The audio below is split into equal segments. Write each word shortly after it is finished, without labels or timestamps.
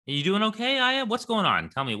You doing okay, Aya? What's going on?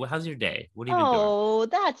 Tell me, how's your day? What have you been doing? Oh,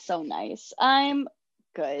 that's so nice. I'm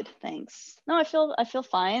good, thanks. No, I feel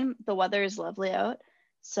fine. The weather is lovely out.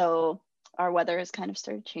 So our weather has kind of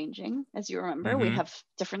started changing. As you remember, we Mm-hmm. have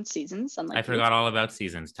different seasons, I unlike you. forgot all about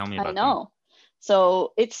seasons. Tell me I about them. know.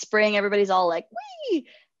 So it's spring, everybody's all like, wee!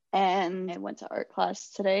 And I went to art class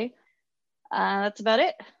today. That's about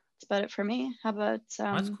it. That's about it for me. How about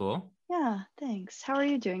That's cool. yeah, thanks. How are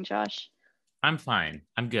you doing, Josh? I'm fine.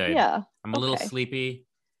 I'm good. Yeah, I'm a little okay. sleepy.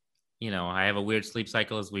 I have a weird sleep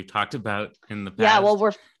cycle as we've talked about in the Yeah, well,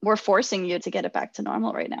 past. we're forcing you to get it back to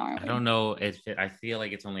normal right now, aren't I we? don't know if I feel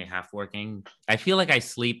like it's only half working. I feel like I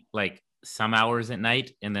sleep like some hours at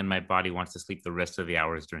night and then my body wants to sleep the rest of the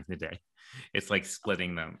hours during the day. It's like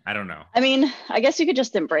splitting them. I don't know. I mean, I guess you could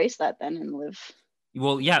just embrace that then and live.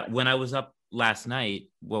 Well, yeah, when I was up last night,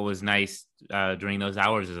 what was nice during those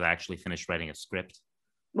hours is I actually finished writing a script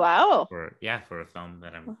Wow. for a film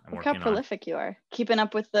that I'm Look how working on. prolific you are. Keeping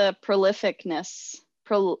up with the prolificness.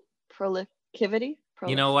 Prolifivity?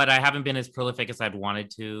 You know what? I haven't been as prolific as I'd wanted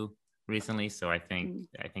to recently, so I think Mm.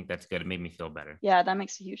 I think that's good. It made me feel better. Yeah, that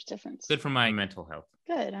makes a huge difference. Good for my mental health.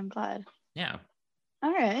 Good, I'm glad. Yeah.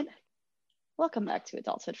 All right. Welcome back to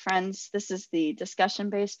Adulthood Friends. This is the discussion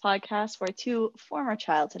based podcast where two former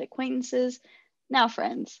childhood acquaintances, now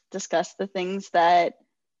friends, discuss the things that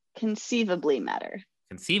conceivably matter.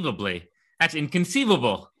 Conceivably. That's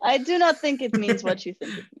inconceivable. I do not think it means what you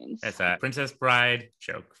think it means. That's a Princess Bride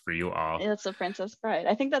joke for you all. It's a Princess Bride.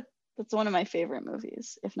 I think that's one of my favorite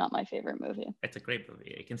movies, if not my favorite movie. It's a great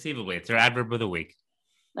movie. Conceivably. It's our adverb of the week.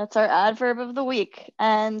 That's our adverb of the week.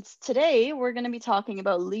 And today we're going to be talking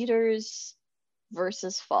about leaders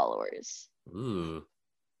versus followers. Ooh.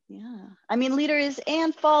 Yeah. I mean leaders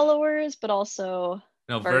and followers, but also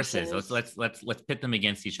No, versus. Let's versus let's let's let's pit them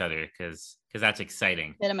against each other because that's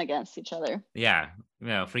exciting. pit them against each other. Yeah.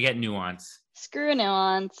 Forget nuance. Screw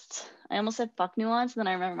nuanced. I almost said fuck nuance, and then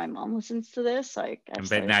I remember my mom listens to this, so I've But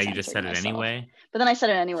started now you just censoring said it myself. anyway. But then I said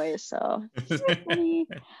it anyways, so funny.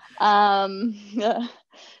 I'm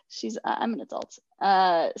an adult.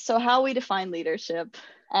 So how we define leadership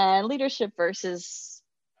and leadership versus,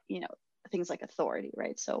 things like authority,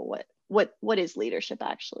 right? So what is leadership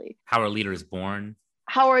actually? How are leaders born?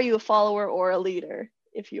 How are you a follower or a leader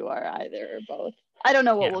if you are either or both? I don't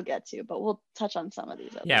know what Yeah. we'll get to, but we'll touch on some of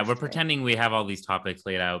these. Yeah, we're today. pretending we have all these topics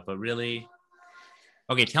laid out, but really,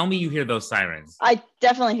 okay, tell me you hear those sirens. I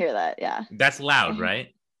definitely hear that. Yeah. That's loud,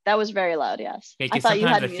 right? That was very loud. Yes. Okay, I because thought you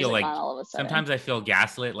sometimes had I feel music like on all of a sudden. sometimes I feel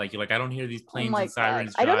gaslit. Like you're like, I don't hear these Oh planes my and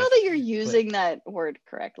sirens, God. I don't know Josh. that you're using that word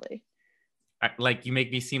correctly. Like you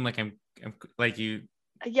make me seem like I'm like you.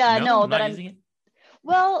 Yeah, no, I'm that not I'm. using it.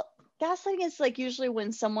 Well, gaslighting is like usually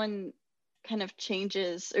when someone kind of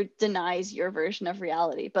changes or denies your version of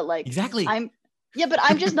reality, but like Exactly. but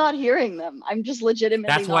I'm just not hearing them. I'm just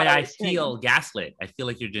legitimately. That's why not I feel gaslit. I feel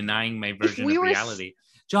like you're denying my version we of were, reality.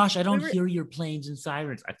 Josh, I don't hear your planes and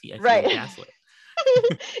sirens. I feel right. gaslit.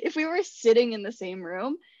 If we were sitting in the same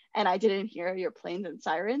room and I didn't hear your planes and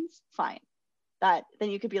sirens, fine. Then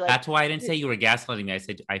you could be like. That's why I didn't say you were gaslighting me. I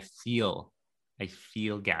said I feel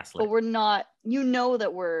gaslit. But we're not. You know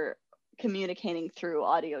that we're communicating through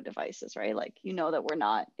audio devices, right? Like that we're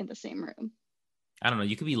not in the same room. I don't know.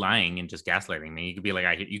 You could be lying and just gaslighting me. You could be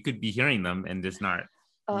like, you could be hearing them and just not.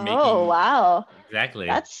 Oh, wow. Exactly.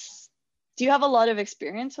 Do you have a lot of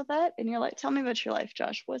experience with that in your life? Tell me about your life,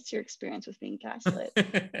 Josh. What's your experience with being gaslit?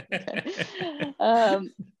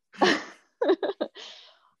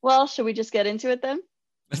 Well, should we just get into it then?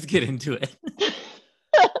 Let's get into it.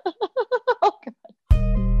 Oh,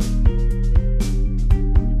 God.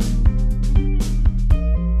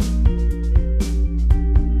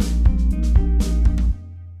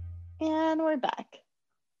 And we're back.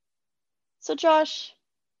 So, Josh.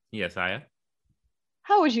 Yes, Aya.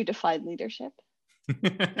 How would you define leadership?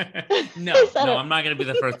 No, I'm not going to be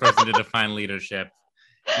the first person to define leadership.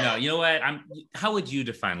 No, you know what? How would you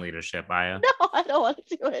define leadership, Aya? No, I don't want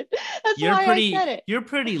to do it. That's why I said it. You're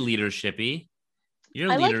pretty leadershipy. You're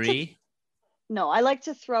leadery. I like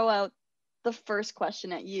to throw out the first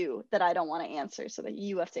question at you that I don't want to answer so that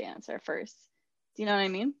you have to answer first. Do you know what I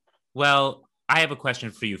mean? Well, I have a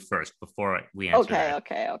question for you first before we answer that.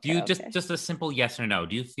 Okay. Do you just a simple yes or no?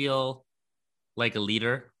 Do you feel like a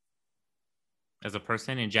leader as a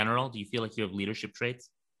person in general? Do you feel like you have leadership traits?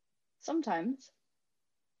 Sometimes.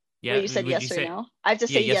 Yeah. Wait, you said yes or no? I have to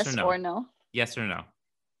say yes or no. Yes or no?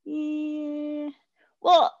 Yeah.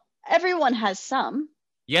 Well, everyone has some.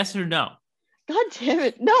 Yes or no? God damn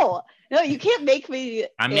it. No, you can't make me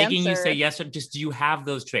I'm making you say yes or just do you have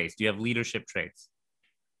those traits? Do you have leadership traits?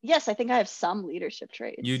 Yes, I think I have some leadership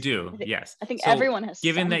You traits. do, yes. I think So everyone has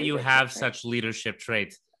given some that you leadership have traits. such leadership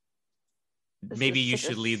traits, This maybe is you such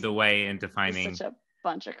should lead the way in this is such defining. a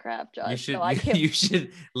bunch of crap, You Josh. No, should I can't. you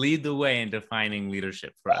should lead the way in defining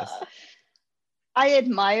leadership for us. I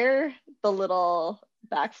admire the little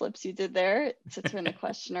backflips you did there to turn the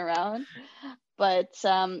question around. But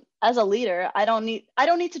as a leader, I don't need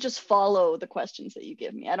to just follow the questions that you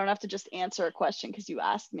give me. I don't have to just answer a question because you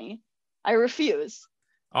asked me. I refuse.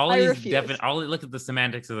 All I these refuse. all look at the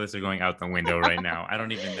semantics of this are going out the window right now. I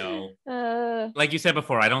don't even know. Like you said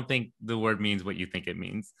before, I don't think the word means what you think it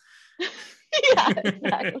means. Yeah,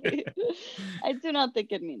 exactly. I do not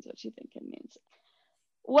think it means what you think it means.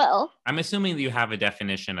 Well, I'm assuming that you have a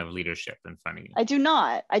definition of leadership in front of you. I do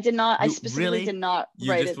not. I did not. I You specifically really? did not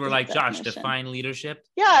You write just it. were The like, Josh, definition. define leadership.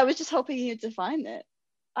 Yeah, I was just hoping you defined it.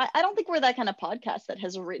 I don't think we're that kind of podcast that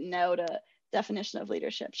has written out a definition of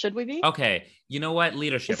leadership. Should we be? Okay, you know what?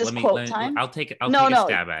 Leadership. Is this quote time? I'll take No, a no.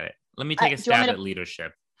 stab at it. Let me take a Do you want stab me at to?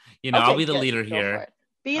 leadership. You know, Okay, I'll be the good. leader Go here. for it.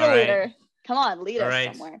 Be All the right. leader. Come on, lead All us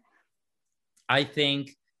right. somewhere. I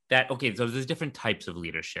think that, okay, so there's different types of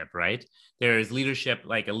leadership, right? There's leadership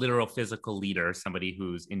like a literal physical leader, somebody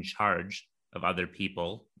who's in charge of other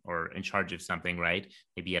people or in charge of something, right?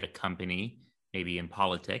 Maybe at a company, maybe in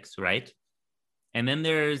politics, right? And then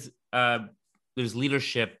there's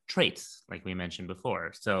leadership traits, like we mentioned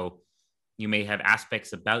before. So you may have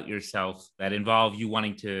aspects about yourself that involve you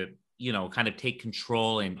wanting to, you know, kind of take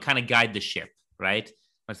control and kind of guide the ship, right?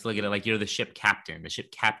 Let's look at it like you're the ship captain. The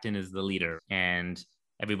ship captain is the leader. And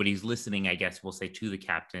everybody who's listening, I guess, will say to the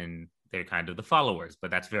captain, they're kind of the followers,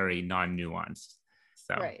 but that's very non-nuanced.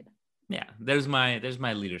 So Right. yeah, there's my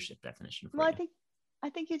leadership definition for Well, you. I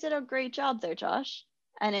think you did a great job there, Josh.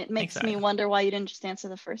 And it makes Thanks, me Aya. wonder why you didn't just answer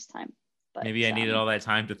the first time. But Maybe I needed all that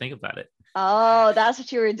time to think about it. Oh, that's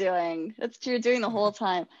what you were doing. That's what you were doing the whole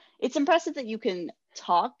time. It's impressive that you can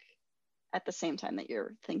talk at the same time that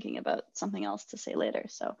you're thinking about something else to say later.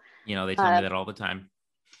 So, you know, they tell me that all the time.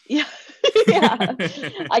 Yeah. Yeah.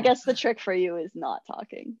 I guess the trick for you is not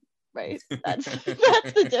talking, right? That's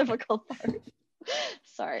the difficult part.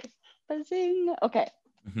 Sorry. Buzzing. Okay.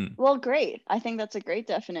 Mhm. Well, great. I think that's a great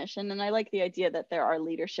definition. And I like the idea that there are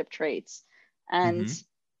leadership traits. And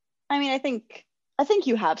I mean, I think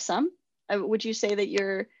you have some. Would you say that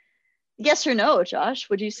you're, yes or no, Josh?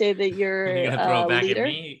 Would you say that you're You're gonna throw it back leader? at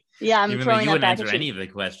me? Yeah, I'm Even throwing though you that wouldn't back answer at you. any of the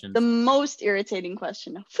questions. The most irritating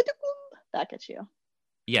question. Back at you.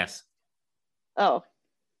 Yes. Oh.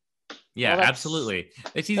 Yeah, Well, absolutely.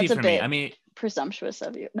 It's easy for me. I mean, presumptuous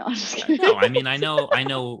of you. No, I'm just kidding. no, I mean, I know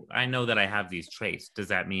that I have these traits. Does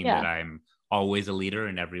that mean Yeah. that I'm always a leader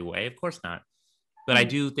in every way? Of course not. But I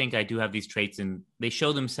do think I do have these traits, and they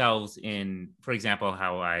show themselves in, for example,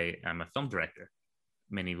 how I am a film director.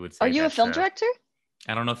 Many would say. Are you a film director?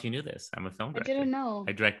 I don't know if you knew this. I'm a film director. I didn't know.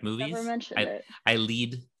 I direct movies. Never mentioned it. I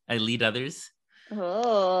lead others.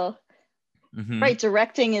 Oh. Mm-hmm. Right,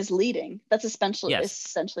 directing is leading. That's essentially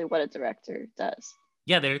Yes. what a director does.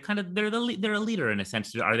 Yeah, they're a leader in a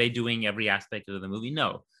sense. Are they doing every aspect of the movie?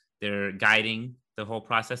 No, they're guiding the whole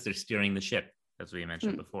process. They're steering the ship, as we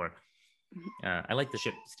mentioned before. I like the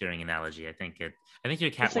ship steering analogy. I think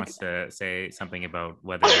your cat wants to say something about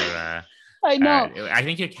whether. I know. I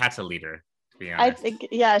think your cat's a leader. To be honest. I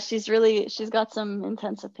think she's got some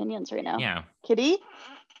intense opinions right now. Yeah. Kitty,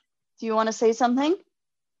 do you want to say something?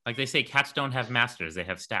 Like they say, cats don't have masters; they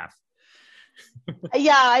have staff.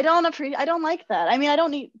 Yeah, I don't like that. I mean, I don't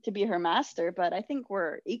need to be her master, but I think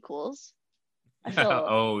we're equals. I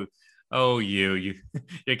feel.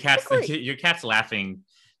 your cat's laughing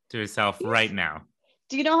to herself right now.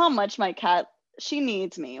 Do you know how much my cat? She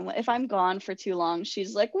needs me. If I'm gone for too long,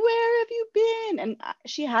 she's like, "Where have you been?" And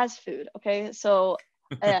she has food. Okay, so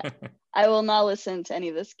I will not listen to any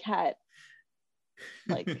of this cat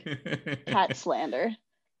slander.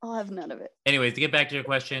 I'll have none of it. Anyways, to get back to your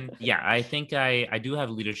question, yeah, I think I do have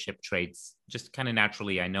leadership traits. Just kind of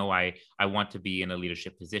naturally, I know I want to be in a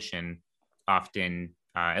leadership position often,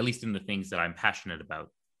 at least in the things that I'm passionate about.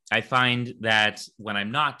 I find that when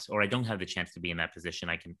I'm not, or I don't have the chance to be in that position,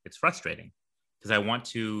 it's frustrating because I want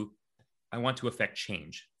to affect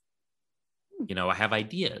change. You know, I have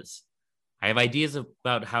ideas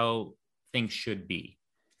about how things should be,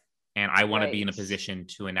 and I want to be in a position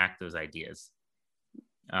to enact those ideas.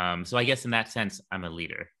 So I guess in that sense, I'm a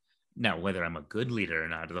leader. Now, whether I'm a good leader or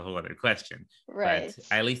not is a whole other question. Right.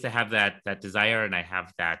 But at least I have that desire, and I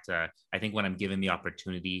have that. I think when I'm given the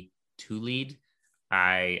opportunity to lead,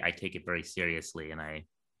 I take it very seriously, and I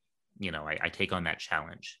take on that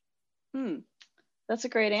challenge. That's a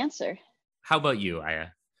great answer. How about you, Aya?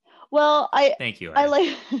 Well, Thank you. I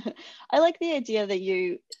like I like the idea that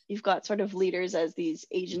you've got sort of leaders as these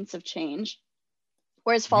agents of change,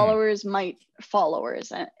 whereas followers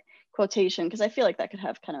quotation, because I feel like that could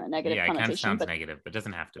have kind of a negative Yeah, it kind of connotation, sounds but negative, but it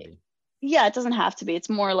doesn't have to be. yeah, it doesn't have to be. It's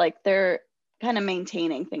more like they're kind of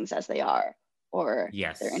maintaining things as they are, or they're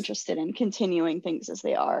Yes. interested in continuing things as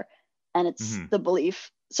they are. And it's Hmm. the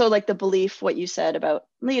belief. So, like the belief, what you said about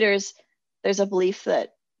leaders, there's a belief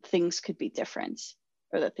that things could be different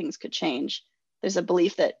or that things could change. There's a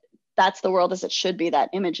belief that that's the world as it should be, that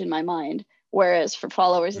image in my mind. Whereas for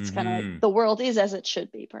followers, it's kind of like Hmm. the world is as it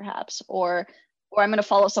should be, perhaps, or I'm going to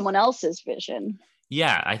follow someone else's vision.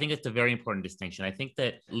 Yeah, I think it's a very important distinction. I think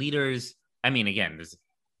that leaders, I mean, again, there's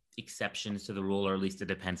exceptions to the rule, or at least it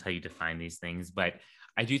depends how you define these things. But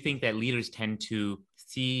I do think that leaders tend to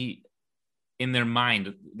see in their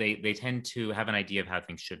mind, they tend to have an idea of how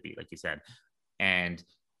things should be, like you said. And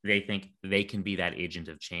they think they can be that agent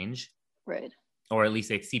of change. Right. Or at least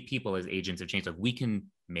they see people as agents of change. Like, we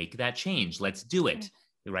can make that change. Let's do it.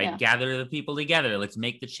 Right? Yeah. Gather the people together. Let's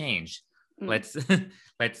make the change. Let's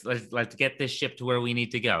let's get this ship to where we need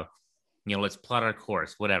to go. Let's plot our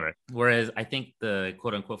course, whatever. Whereas I think the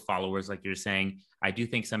quote unquote followers, like you're saying, I do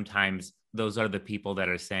think sometimes those are the people that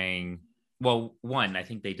are saying, well, one, I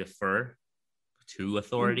think they defer to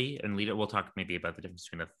authority and leader. We'll talk maybe about the difference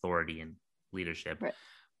between authority and leadership, right.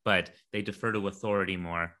 But they defer to authority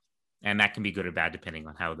more. And that can be good or bad, depending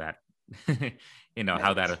on how that, Right.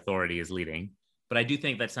 how that authority is leading. But I do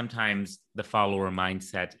think that sometimes the follower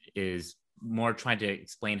mindset is more trying to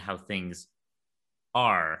explain how things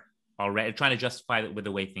are already, trying to justify it with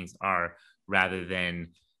the way things are, rather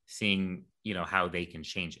than seeing, how they can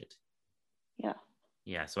change it. Yeah.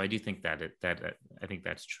 Yeah. So I do think that I think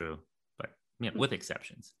that's true, but with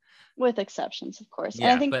exceptions. With exceptions, of course. Yeah.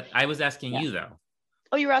 And I think, but I was asking you though.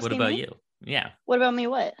 Oh, you were asking What about me? you? Yeah. What about me?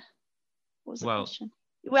 What was the question?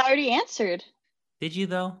 Well, I already answered. Did you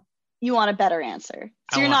though? You want a better answer.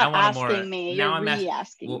 So you're not asking me, you're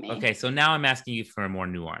re-asking me. Okay, so now I'm asking you for a more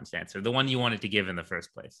nuanced answer, the one you wanted to give in the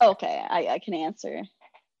first place. Okay, I can answer.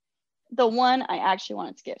 The one I actually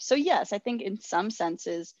wanted to give. So yes, I think in some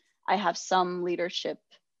senses, I have some leadership.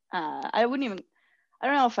 I don't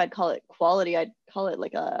know if I'd call it quality. I'd call it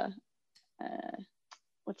like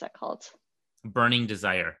what's that called? Burning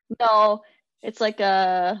desire. No, it's like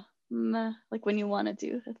like when you want to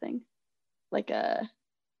do the thing, like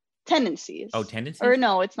tendencies. Oh, tendencies? Or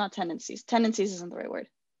no, it's not tendencies. Tendencies isn't the right word.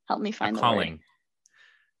 Help me find the calling. Word.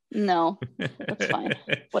 No, that's fine.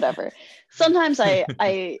 Whatever. Sometimes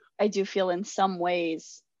I do feel in some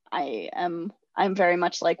ways I'm very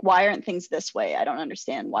much like, why aren't things this way? I don't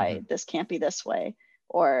understand why this can't be this way.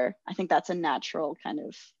 Or I think that's a natural kind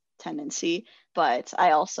of tendency. But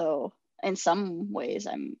I also, in some ways,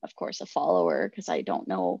 I'm of course a follower because I don't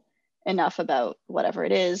know enough about whatever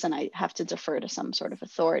it is and I have to defer to some sort of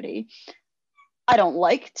authority. I don't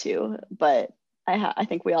like to, but I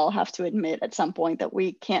think we all have to admit at some point that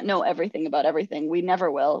we can't know everything about everything. We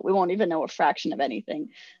never will. We won't even know a fraction of anything.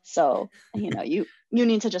 So, you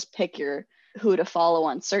need to just pick who to follow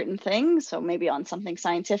on certain things. So maybe on something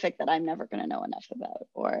scientific that I'm never going to know enough about,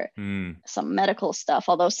 or some medical stuff.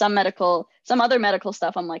 Although some other medical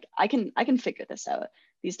stuff, I'm like, I can figure this out.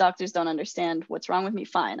 These doctors don't understand what's wrong with me.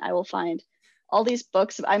 Fine. I will find all these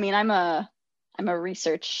books. I mean, I'm a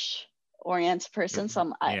research oriented person.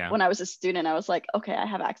 So when I was a student, I was like, okay, I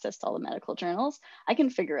have access to all the medical journals. I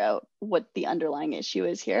can figure out what the underlying issue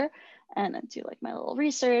is here and then do like my little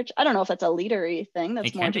research. I don't know if that's a leadery thing.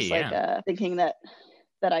 That's more just like thinking that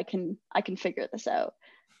I can figure this out.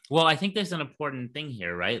 Well, I think there's an important thing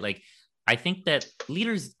here, right? Like, I think that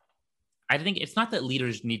I think it's not that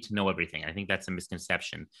leaders need to know everything. I think that's a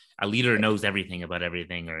misconception. A leader knows everything about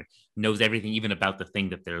everything, or knows everything even about the thing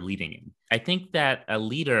that they're leading in. I think that a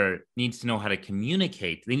leader needs to know how to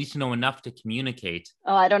communicate. They need to know enough to communicate.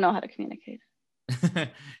 Oh, I don't know how to communicate.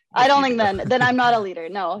 I don't think then I'm not a leader.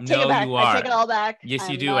 No, take it back. I take it all back. Yes,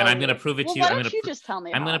 you do. And I'm going to prove it to you. Why don't you just tell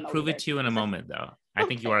me? I'm going to prove it to you in a moment, though. I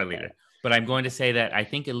think you are a leader. But I'm going to say that I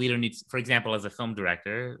think a leader needs, for example, as a film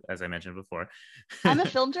director, as I mentioned before. I'm a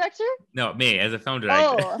film director? No, me as a film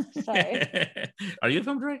director. Oh, sorry. Are you a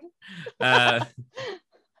film director?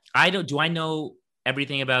 Do I know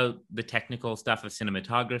everything about the technical stuff of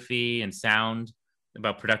cinematography and sound,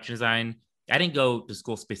 about production design? I didn't go to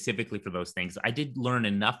school specifically for those things. I did learn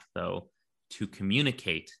enough, though, to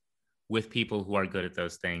communicate with people who are good at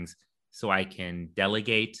those things so I can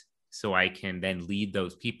delegate, so I can then lead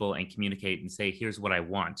those people and communicate and say, here's what I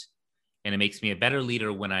want. And it makes me a better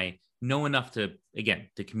leader when I know enough to, again,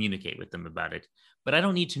 to communicate with them about it. But I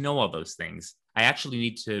don't need to know all those things. I actually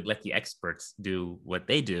need to let the experts do what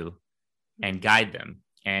they do and guide them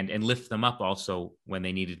and lift them up also when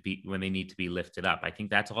they need to be lifted up. I think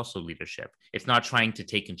that's also leadership. It's not trying to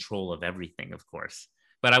take control of everything, of course.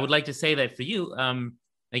 But I would like to say that for you,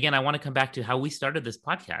 again, I want to come back to how we started this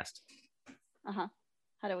podcast. Uh-huh.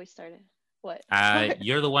 How do we start it? What?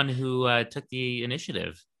 You're the one who took the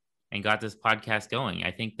initiative and got this podcast going.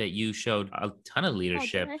 I think that you showed a ton of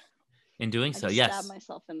leadership in doing so. Yes. Stabbed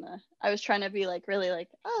myself in the. I was trying to be like really like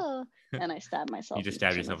and I stabbed myself. You just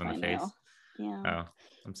stabbed yourself in the face. Nail. Yeah. Oh,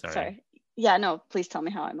 I'm sorry. Yeah, no. Please tell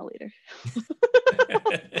me how I'm a leader.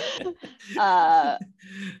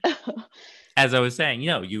 As I was saying,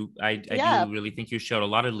 I do really think you showed a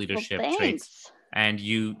lot of leadership traits. And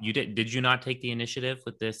you did. Did you not take the initiative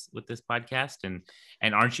with this podcast?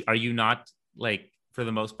 And are you not, like, for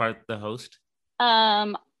the most part, the host?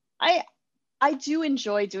 I do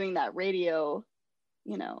enjoy doing that radio,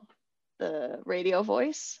 the radio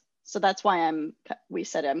voice. So that's why we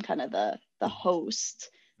said I'm kind of the host,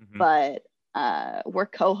 but we're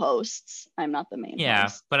co-hosts. I'm not the main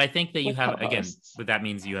host. But I think that you have, co-hosts. Again, but that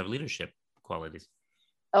means you have leadership qualities.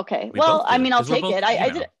 Okay. Well, I mean, I'll take it.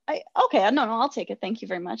 Okay. No, I'll take it. Thank you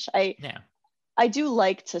very much. I do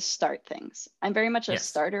like to start things. I'm very much a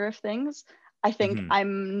starter of things. I think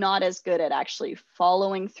I'm not as good at actually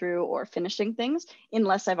following through or finishing things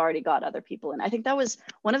unless I've already got other people in. I think that was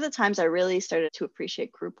one of the times I really started to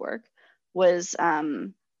appreciate group work was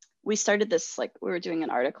we started this, like, we were doing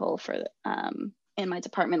an article for in my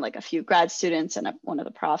department, like a few grad students and one of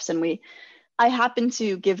the profs, and I happened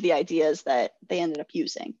to give the ideas that they ended up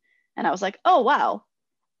using. And I was like, oh, wow.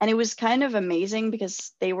 And it was kind of amazing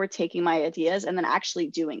because they were taking my ideas and then actually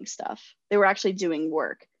doing stuff. They were actually doing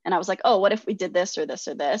work. And I was like, oh, what if we did this or this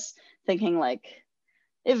or this? Thinking like,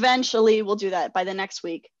 eventually we'll do that. By the next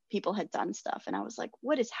week, people had done stuff. And I was like,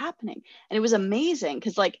 what is happening? And it was amazing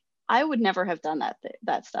because, like, I would never have done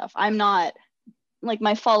that stuff. I'm not, like,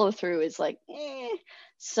 my follow through is like,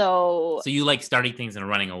 So you like starting things and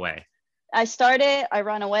running away. I start it, I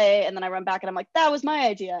run away, and then I run back and I'm like, that was my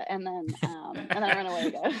idea. And then I run away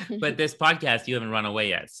again. But this podcast, you haven't run away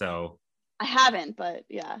yet. So I haven't, but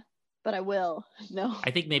I will. No.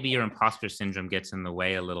 I think maybe your imposter syndrome gets in the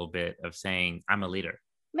way a little bit of saying I'm a leader.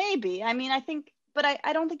 Maybe. I mean, I think, but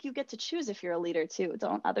I don't think you get to choose if you're a leader too.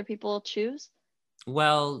 Don't other people choose?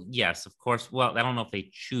 Well, yes, of course. Well, I don't know if they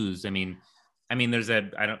choose. I mean, is there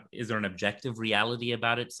an objective reality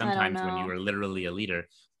about it? Sometimes when you are literally a leader,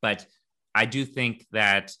 but I do think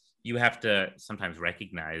that you have to sometimes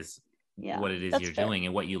recognize what it is you're doing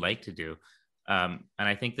and what you like to do. And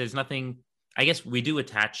I think there's nothing, I guess we do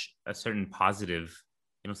attach a certain positive,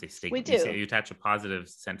 you don't say stigma, we do. You attach a positive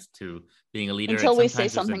sense to being a leader. Until we say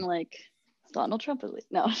something like, Donald Trump is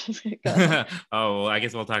no. Oh, I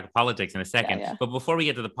guess we'll talk politics in a second. Yeah. But before we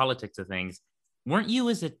get to the politics of things, weren't you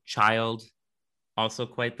as a child also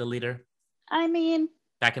quite the leader? I mean,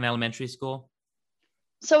 back in elementary school?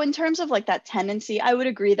 So in terms of like that tendency, I would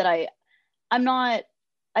agree that I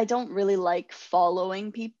don't really like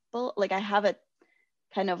following people. Like I have a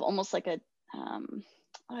kind of almost like a, I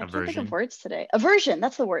can't think of words today. Aversion,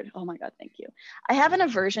 that's the word. Oh my God, thank you. I have an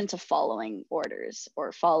aversion to following orders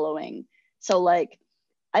or following. So like,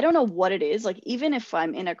 I don't know what it is. Like, even if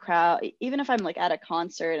I'm in a crowd, even if I'm like at a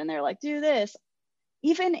concert and they're like, do this,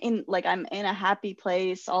 even in like, I'm in a happy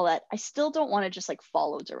place, all that, I still don't want to just like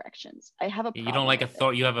follow directions. I have a problem. You don't like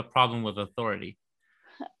you have a problem with authority.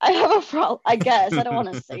 I have a problem, I guess. I don't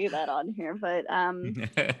want to say that on here, but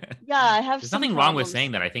yeah, I have There's nothing wrong with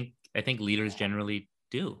saying that. I think leaders generally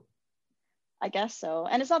do. I guess so.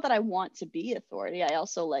 And it's not that I want to be authority. I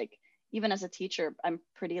also like, even as a teacher, I'm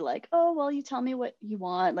pretty like, oh, well, you tell me what you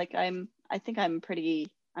want. Like I'm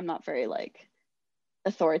not very like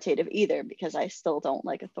authoritative either, because I still don't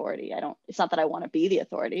like authority. It's not that I want to be the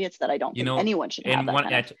authority. It's that I don't think anyone should have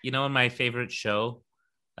that in my favorite show,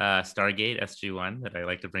 Stargate SG-1, that I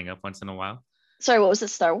like to bring up once in a while. Sorry, what was it?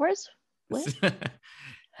 Star Wars? What?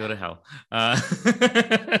 Go to hell.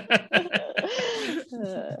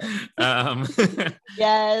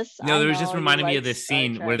 Yes. No, there was just reminding me of this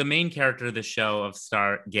scene where the main character of the show of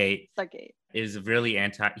Stargate is really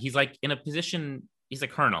he's like in a position, he's a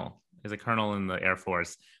colonel in the Air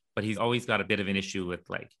Force, but he's always got a bit of an issue with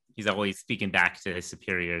like, he's always speaking back to his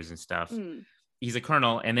superiors and stuff. He's a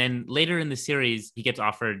colonel. And then later in the series, he gets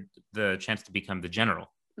offered the chance to become the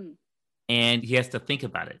general. And he has to think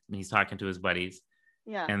about it. And he's talking to his buddies.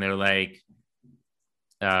 Yeah. And they're like,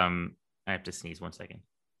 I have to sneeze 1 second.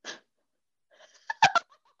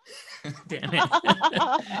 Damn it.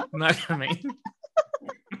 I'm not coming.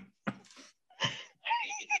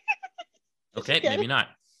 Okay, maybe not.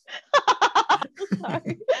 Sorry.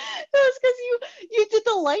 It was because you did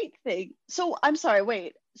the light thing. So I'm sorry,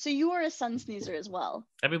 wait. So you are a sun sneezer as well.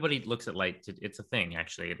 Everybody looks at light. It's a thing,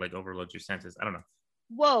 actually. It like overloads your senses. I don't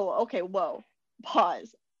Whoa, okay, whoa.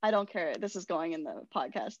 Pause. I don't care. This is going in the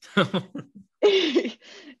podcast. know.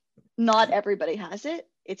 Not everybody has it.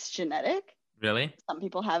 It's genetic. Really? Some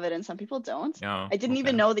people have it and some people don't. No. I didn't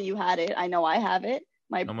even know that you had it. I know I have it.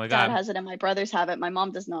 My Oh my dad God. has it and my brothers have it. My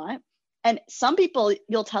mom does not. And some people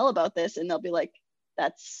you'll tell about this and they'll be like,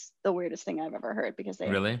 that's the weirdest thing I've ever heard because they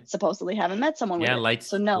Really? supposedly haven't met someone with Yeah, it. lights.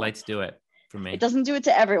 So no, Lights do it for me. it doesn't do it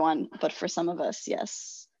to everyone, but for some of us,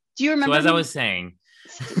 yes. Do you remember? So as I was saying,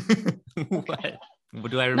 Okay.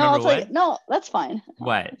 what do I remember? No, I'll tell what? you. No, that's fine.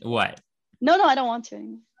 What? No, I don't want to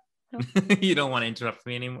anymore. You don't want to interrupt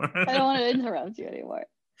me anymore? I don't want to interrupt you anymore.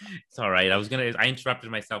 It's all right. I interrupted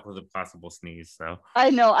myself with a possible sneeze. So I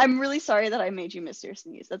know. I'm really sorry that I made you miss your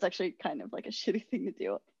sneeze. That's actually kind of like a shitty thing to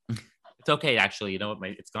do. it's okay, actually. You know what?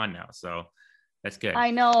 It's gone now. So that's good.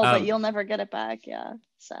 I know, but you'll never get it back. Yeah.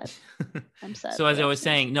 Sad. I'm sad. So as I was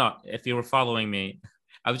saying, no, if you were following me,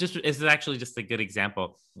 this is actually just a good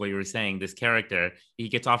example what you were saying. This character, he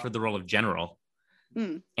gets offered the role of general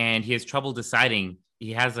and he has trouble deciding.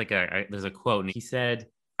 He has like there's a quote and he said,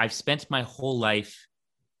 I've spent my whole life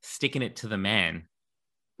sticking it to the man.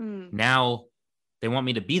 Now they want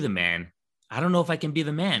me to be the man. I don't know if I can be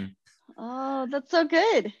the man. Oh, that's so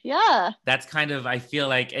good. Yeah. That's kind of, I feel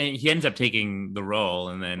like, and he ends up taking the role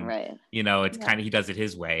and then, right. It's kind of, he does it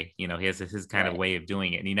his way, he has his kind of way of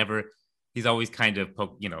doing it. And he's always kind of,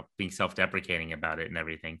 being self-deprecating about it and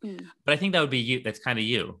everything. But I think that would be you. That's kind of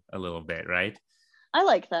you a little bit, right? I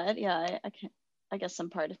like that. Yeah. I guess some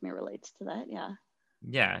part of me relates to that. Yeah.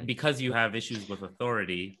 Yeah. Because you have issues with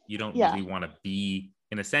authority, you don't really want to be,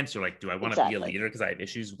 in a sense, you're like, do I want to be a leader because I have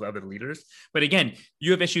issues with other leaders? But again,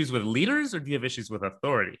 you have issues with leaders or do you have issues with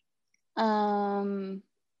authority?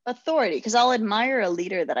 Authority, because I'll admire a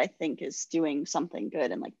leader that I think is doing something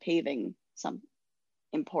good and like paving some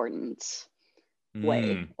important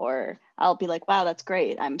way, or I'll be like, wow, that's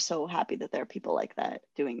great. I'm so happy that there are people like that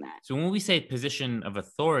doing that. So when we say position of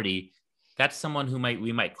authority, that's someone who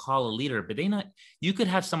we might call a leader, but you could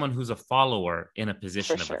have someone who's a follower in a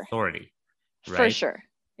position of authority. Right? For sure.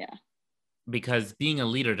 Yeah. Because being a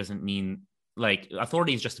leader doesn't mean, like,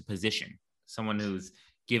 authority is just a position. Someone who's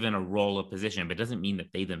given a role, a position, but it doesn't mean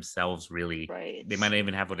that they themselves really, they might not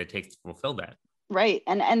even have what it takes to fulfill that. Right.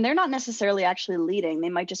 And they're not necessarily actually leading. They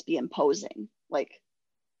might just be imposing. Like,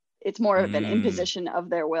 it's more of an imposition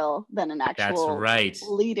of their will than an actual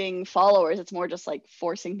leading followers. It's more just like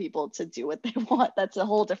forcing people to do what they want. That's a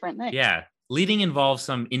whole different thing. Yeah. Leading involves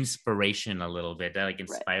some inspiration a little bit, like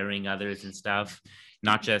inspiring others and stuff,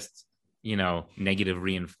 not just, negative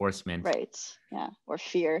reinforcement. Right. Yeah. Or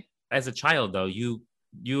fear. As a child, though, you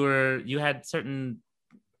had certain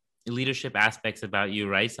leadership aspects about you,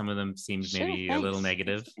 right? Some of them seemed maybe a little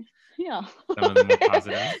negative. Yeah. Some of them were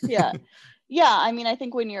positive. Yeah. Yeah. I mean, I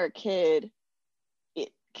think when you're a kid,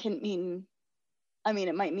 it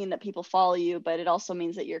might mean that people follow you, but it also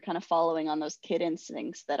means that you're kind of following on those kid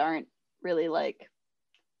instincts that aren't really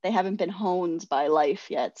they haven't been honed by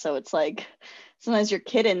life yet. So it's like sometimes your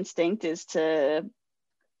kid instinct is to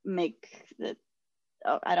make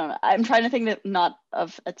I don't know. I'm trying to think that not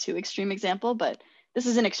of a too extreme example, but this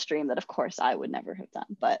is an extreme that of course I would never have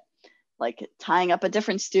done, but like tying up a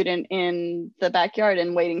different student in the backyard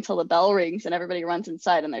and waiting till the bell rings and everybody runs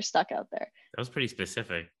inside and they're stuck out there. That was pretty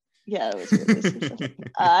specific. Yeah, it was really specific.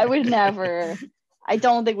 I would never, I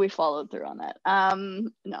don't think we followed through on that.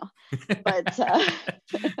 No, but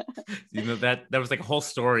that was like a whole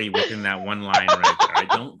story within that one line right there. I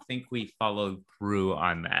don't think we followed through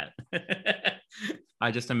on that.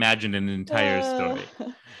 I just imagined an entire story.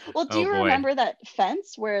 Well, do you remember that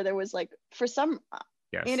fence where there was like, for some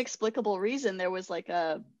inexplicable reason, there was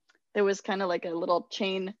kind of like a little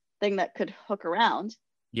chain thing that could hook around?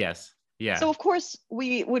 Yes. Yeah. So of course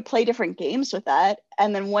we would play different games with that.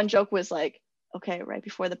 And then one joke was like, okay, right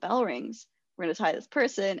before the bell rings, we're going to tie this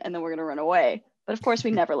person and then we're going to run away. But of course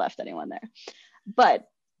we never left anyone there. But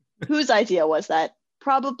whose idea was that?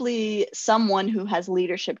 Probably someone who has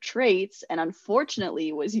leadership traits and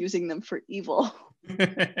unfortunately was using them for evil.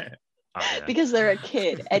 Because they're a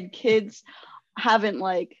kid and kids haven't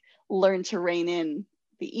learned to rein in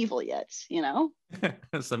the evil yet,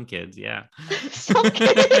 Some kids, yeah. Some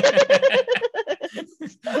kids.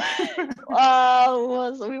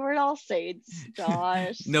 So we weren't all saints,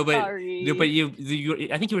 Josh. No, but sorry. No, but you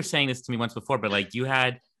I think you were saying this to me once before, but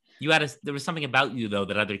there was something about you though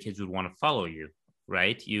that other kids would want to follow you,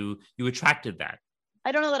 right? You attracted that.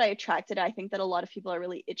 I don't know that I attracted it. I think that a lot of people are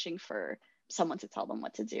really itching for someone to tell them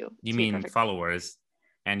what to do. You To be mean perfect. followers,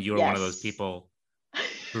 and you're one of those Yes. people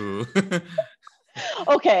who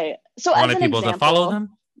Okay. So as wanted an people to follow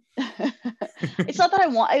example, them? it's not that I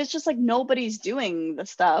want, it's just like nobody's doing the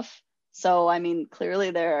stuff. So, I mean, clearly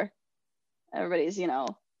everybody's,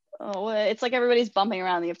 oh, it's like everybody's bumping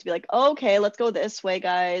around. You have to be like, oh, okay, let's go this way,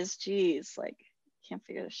 guys. Jeez, like, can't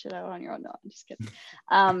figure this shit out on your own. No, I'm just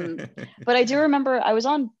kidding. But I do remember I was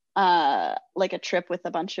on like a trip with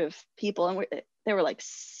a bunch of people, and they were like,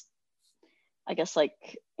 I guess like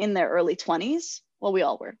in their early 20s. Well, we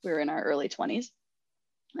all were. We were in our early 20s.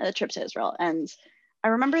 The trip to Israel, and I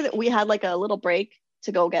remember that we had like a little break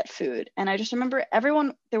to go get food, and I just remember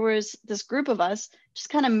there was this group of us just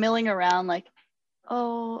kind of milling around like,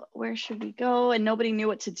 oh, where should we go? And nobody knew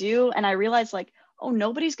what to do. And I realized like, oh,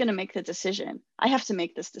 nobody's going to make the decision. I have to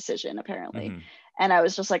make this decision apparently. And I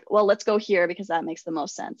was just like, well, let's go here because that makes the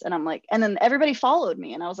most sense. And I'm like, and then everybody followed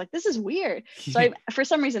me, and I was like, this is weird. So for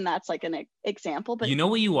some reason, that's like an example. But you know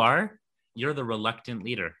what you are? You're the reluctant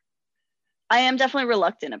leader. I am definitely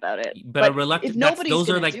reluctant about it. But a reluctant, if nobody's those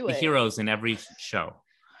are gonna like do the it, heroes in every show.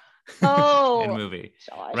 oh, and movie,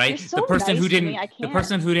 Josh, right? you're so The person nice who to didn't, me. I the can't.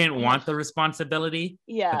 person who didn't want the responsibility,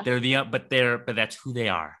 Yeah. but that's who they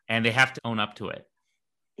are, and they have to own up to it.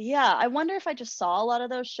 Yeah, I wonder if I just saw a lot of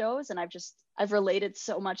those shows and I've related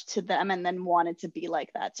so much to them and then wanted to be like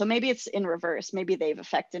that. So maybe it's in reverse. Maybe they've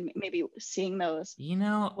affected me. Maybe seeing those.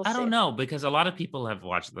 We'll I don't know, because a lot of people have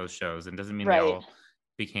watched those shows, and doesn't mean they all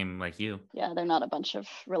became like you. Yeah, they're not a bunch of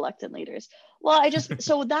reluctant leaders. Well,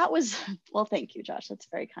 so that was, well, thank you, Josh. That's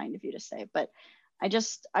very kind of you to say. But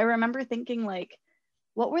I remember thinking like,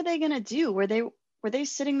 what were they going to do? Were they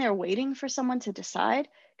sitting there waiting for someone to decide?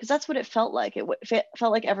 Because that's what it felt like. It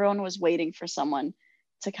felt like everyone was waiting for someone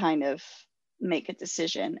to kind of make a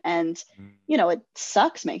decision. And, it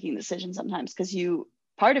sucks making decisions sometimes because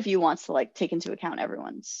part of you wants to like take into account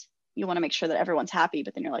you want to make sure that everyone's happy,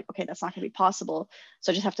 but then you're like, okay, that's not going to be possible.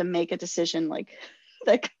 So I just have to make a decision like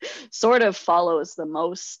that sort of follows the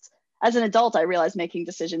most. As an adult, I realize making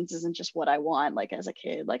decisions isn't just what I want. Like as a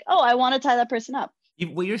kid, like, oh, I want to tie that person up.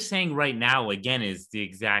 What you're saying right now, again, is the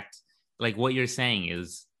exact, like what you're saying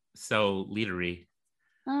is so leadery.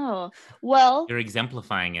 Oh, well, you're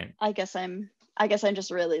exemplifying it. I guess I'm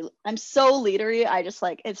just I'm so leadery. I just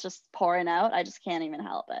like, it's just pouring out. I just can't even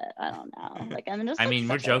help it. I don't know. Like, I'm just, I mean,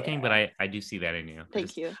 we're joking, but I do see that in you.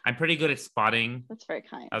 Thank you. I'm pretty good at spotting. That's very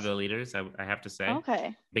kind. Other leaders, I have to say.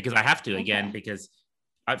 Okay. Because I have to, again, because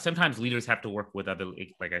sometimes leaders have to work with other,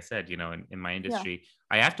 like I said, in my industry,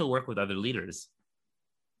 I have to work with other leaders.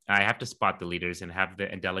 I have to spot the leaders and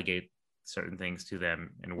and delegate certain things to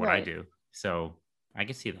them in what I do. So I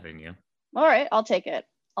can see that in you. All right. I'll take it.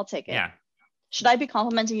 Yeah. Should I be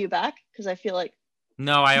complimenting you back? Because I feel like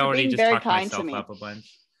no, I already just talked myself up a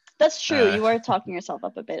bunch. That's true. You are talking yourself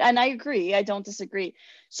up a bit. And I agree. I don't disagree.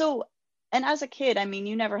 So, and as a kid, I mean,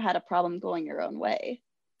 you never had a problem going your own way.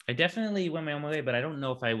 I definitely went my own way, but I don't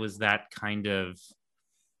know if I was that kind of,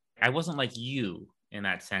 I wasn't like you in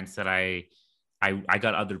that sense that I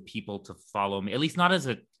got other people to follow me, at least not as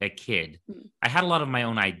a kid. I had a lot of my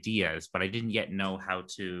own ideas, but I didn't yet know how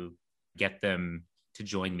to get them to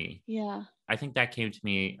join me. Yeah. I think that came to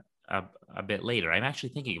me a bit later. I'm actually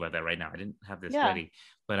thinking about that right now. I didn't have this ready,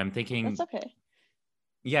 but I'm thinking. That's okay.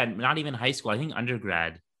 Yeah, not even high school. I think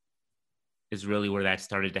undergrad is really where that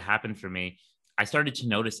started to happen for me. I started to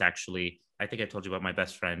notice, actually, I think I told you about my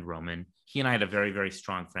best friend, Roman. He and I had a very, very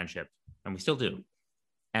strong friendship, and we still do.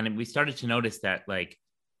 And we started to notice that like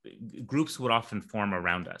groups would often form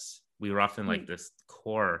around us. We were often like this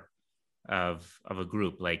core of a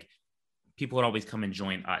group. Like people would always come and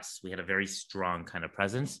join us. We had a very strong kind of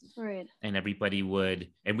presence. Right. And everybody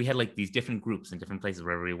and we had like these different groups in different places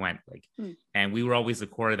wherever we went. Like, and we were always the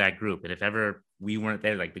core of that group. And if ever we weren't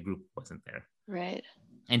there, like the group wasn't there. Right.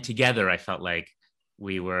 And together I felt like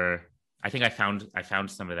I think I found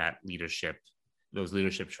some of that those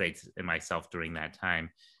leadership traits in myself during that time.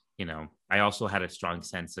 I also had a strong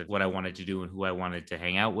sense of what I wanted to do and who I wanted to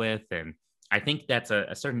hang out with. And I think that's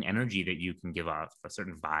a certain energy that you can give off, a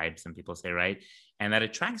certain vibe, some people say, right? And that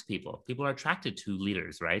attracts people. People are attracted to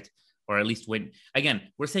leaders, right? Or at least we're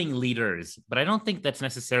saying leaders, but I don't think that's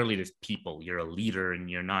necessarily just people. You're a leader and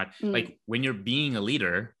you're not like when you're being a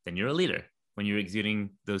leader, then you're a leader. When you're exuding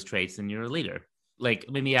those traits, then you're a leader. Like,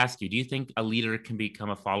 let me ask you, do you think a leader can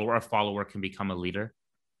become a follower, or a follower can become a leader?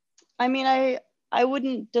 I mean, I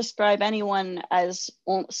wouldn't describe anyone as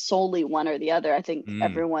solely one or the other. I think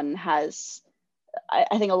everyone has,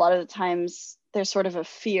 I think a lot of the times there's sort of a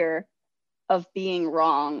fear of being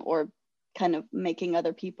wrong or kind of making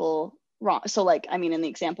other people wrong. So like, I mean, in the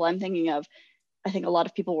example I'm thinking of, I think a lot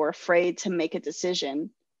of people were afraid to make a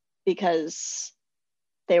decision because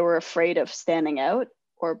they were afraid of standing out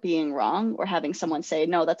or being wrong or having someone say,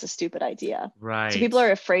 no, that's a stupid idea. Right. So people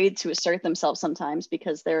are afraid to assert themselves sometimes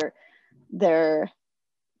because they're,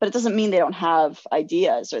 but it doesn't mean they don't have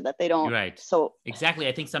ideas or that they don't. Right. So exactly.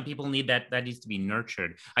 I think some people need that needs to be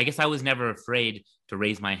nurtured. I guess I was never afraid to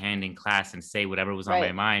raise my hand in class and say whatever was on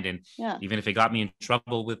my mind. And even if it got me in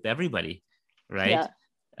trouble with everybody, right?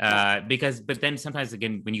 But then sometimes,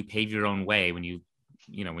 again, when you pave your own way, when you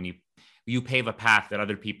pave a path that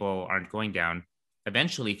other people aren't going down,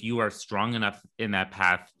 eventually, if you are strong enough in that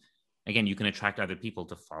path, again, you can attract other people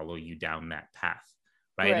to follow you down that path,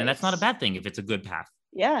 right? And that's not a bad thing if it's a good path.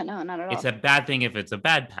 Yeah, no, not at all. It's a bad thing if it's a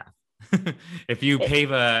bad path. If you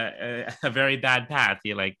pave a very bad path,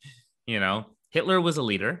 you're like, Hitler was a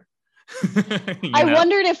leader. I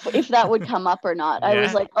wondered if that would come up or not. I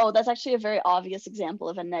was like, oh, that's actually a very obvious example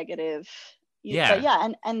of a negative.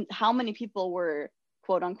 But and how many people were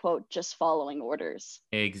quote unquote just following orders?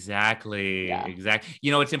 Exactly.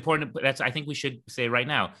 It's important. I think we should say right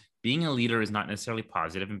now, being a leader is not necessarily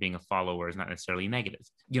positive, and being a follower is not necessarily negative.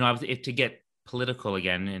 To get political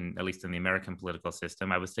again, and at least in the American political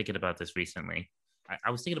system, I was thinking about this recently.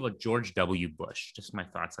 I was thinking about George W. Bush, just my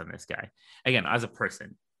thoughts on this guy. Again, as a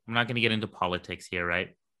person, I'm not going to get into politics here, right?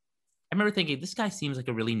 I remember thinking, this guy seems like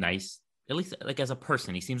a really nice, at least like as a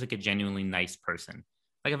person, he seems like a genuinely nice person,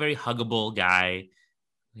 like a very huggable guy.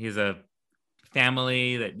 He has a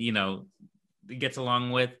family that, gets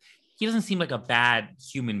along with. He doesn't seem like a bad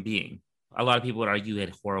human being. A lot of people would argue he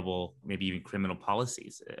had horrible, maybe even criminal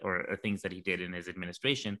policies or things that he did in his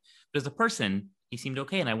administration. But as a person, he seemed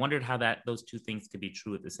okay. And I wondered how those two things could be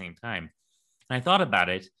true at the same time. And I thought about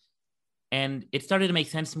it, and it started to make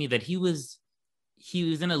sense to me that he was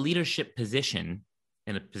in a leadership position,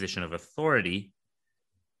 in a position of authority,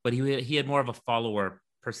 but he had more of a follower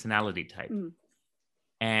personality type.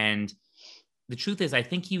 And the truth is, I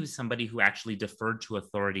think he was somebody who actually deferred to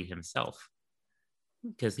authority himself.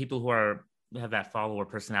 Because people who have that follower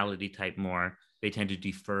personality type more, they tend to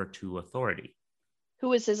defer to authority. Who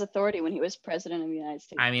was his authority when he was president of the United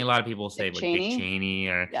States? I mean, a lot of people say Dick Cheney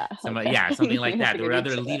or something like that. There were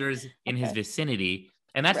other leaders in his vicinity.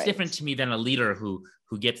 And that's different to me than a leader who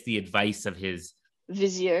gets the advice of his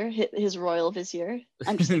vizier, his royal vizier.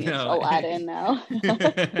 I'm just thinking of Aladdin now.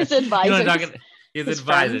 His advisors. His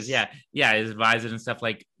advisors, friends. His advisors and stuff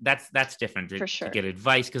like that's different for sure. To get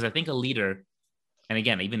advice, because I think a leader, and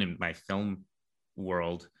again, even in my film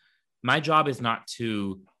world, my job is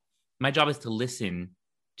to listen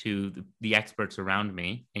to the experts around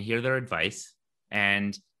me and hear their advice,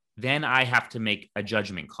 and then I have to make a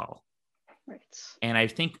judgment call. Right. And I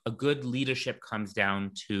think a good leadership comes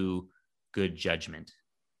down to good judgment.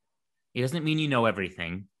 It doesn't mean you know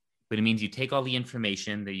everything, but it means you take all the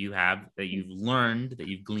information that you have, that you've learned, that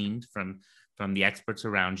you've gleaned from the experts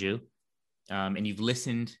around you, and you've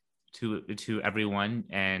listened to everyone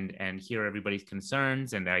and hear everybody's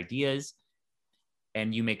concerns and ideas,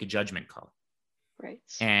 and you make a judgment call. Right.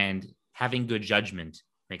 And having good judgment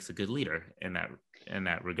makes a good leader in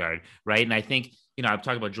that regard, right? And I think, I've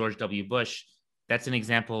talked about George W. Bush. That's an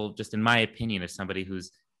example, just in my opinion, of somebody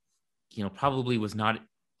who's, probably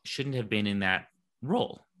shouldn't have been in that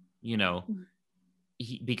role.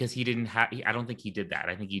 Because he didn't have, I don't think he did that.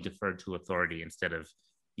 I think he deferred to authority instead of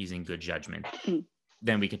using good judgment.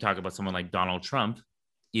 Then we can talk about someone like Donald Trump,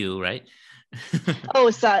 right?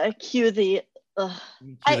 Cue the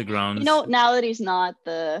groans. Now that he's not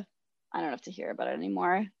I don't have to hear about it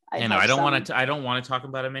anymore. I don't want to talk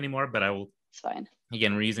about him anymore, but I will. It's fine.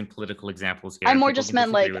 Again, we're using political examples here. I more just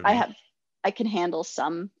meant like I can handle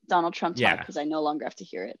some Donald Trump talk because I no longer have to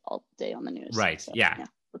hear it all day on the news. Right. So, yeah.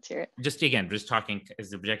 Let's hear it. Just talking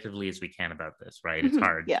as objectively as we can about this, right? It's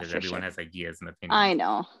hard because everyone has ideas and opinions. I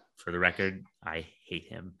know. For the record, I hate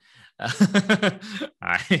him. Okay.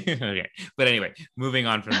 But anyway, moving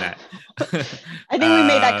on from that. I think we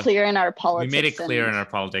made that clear in our politics. We made it clear in our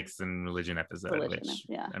politics and religion episode, which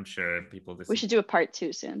I'm sure people we should do a part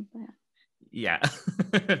 2 soon. Yeah.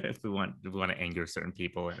 if we want to anger certain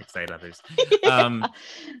people and excite others.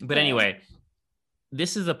 But anyway,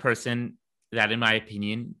 this is a person that, in my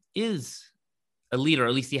opinion, is a leader.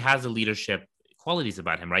 At least he has a leadership qualities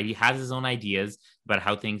about him, right? He has his own ideas about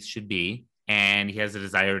how things should be, and he has a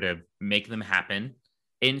desire to make them happen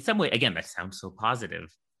in some way. Again, that sounds so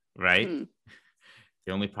positive, right?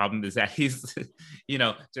 The only problem is that he's,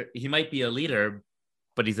 he might be a leader,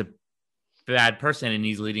 but he's a bad person, and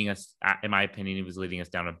he's leading us, in my opinion, he was leading us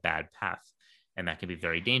down a bad path, and that can be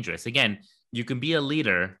very dangerous. Again, you can be a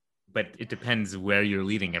leader, but it depends where you're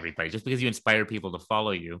leading everybody. Just because you inspire people to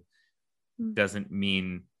follow you doesn't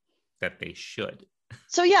mean that they should.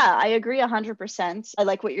 So yeah, I agree 100%. I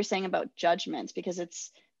like what you're saying about judgment, because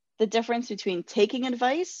it's the difference between taking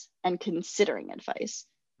advice and considering advice.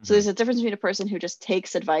 So there's a difference between a person who just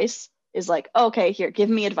takes advice, is like, oh, okay, here, give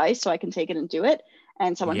me advice so I can take it and do it.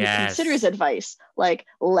 And someone who considers advice, like,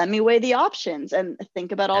 let me weigh the options and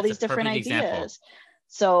think about all these different ideas. Example.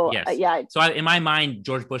 So yeah. So in my mind,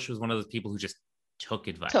 George Bush was one of those people who just took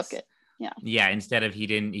advice. Took it. Yeah. Yeah. Instead of he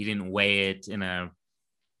didn't weigh it in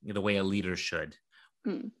the way a leader should.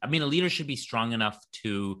 I mean, a leader should be strong enough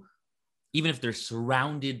to, even if they're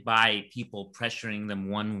surrounded by people pressuring them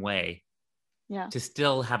one way, to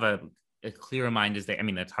still have a clear mind as they, I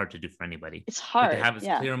mean, that's hard to do for anybody. It's hard. But to have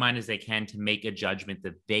as clear a mind as they can to make a judgment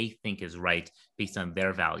that they think is right based on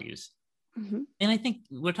their values. And I think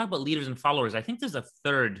we're talking about leaders and followers. I think there's a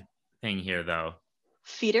third thing here, though.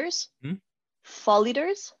 Feeders? Fall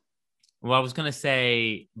leaders? Well, I was going to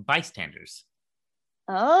say bystanders.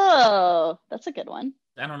 Oh, that's a good one.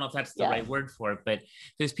 I don't know if that's the right word for it, but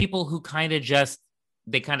there's people who kind of just,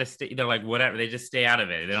 they're like, whatever, they just stay out of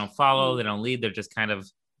it. They don't follow, they don't lead, they're just kind of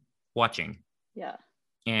watching. Yeah.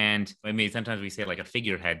 And I mean, sometimes we say like a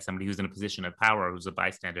figurehead, somebody who's in a position of power, who's a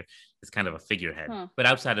bystander, is kind of a figurehead. But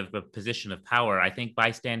outside of a position of power, I think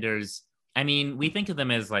bystanders, I mean, we think of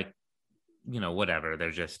them as like, whatever.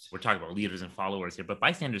 They're just, we're talking about leaders and followers here, but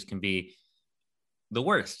bystanders can be the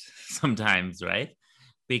worst sometimes, right?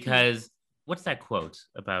 Because what's that quote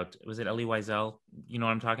about? Was it Elie Wiesel? You know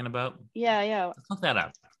what I'm talking about? Yeah. Let's look that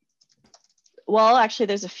up. Well, actually,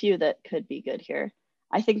 there's a few that could be good here.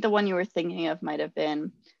 I think the one you were thinking of might have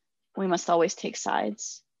been, we must always take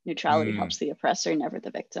sides. Neutrality helps the oppressor, never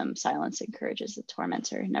the victim. Silence encourages the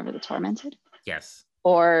tormentor, never the tormented. Yes.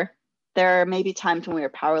 Or there may be times when we are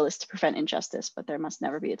powerless to prevent injustice, but there must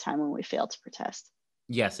never be a time when we fail to protest.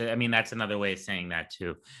 Yes. I mean, that's another way of saying that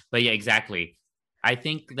too. But yeah, exactly. I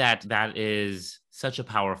think that is such a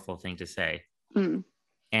powerful thing to say.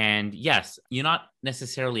 And yes, you're not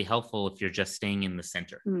necessarily helpful if you're just staying in the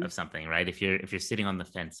center of something, right? If you're sitting on the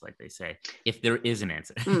fence, like they say, if there is an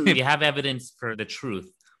answer, if you have evidence for the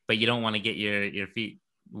truth, but you don't want to get your feet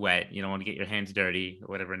wet, you don't want to get your hands dirty, or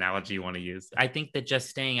whatever analogy you want to use. I think that just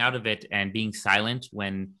staying out of it and being silent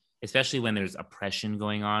especially when there's oppression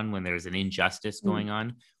going on, when there's an injustice going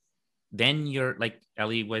on, then you're, like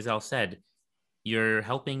Elie Wiesel said, you're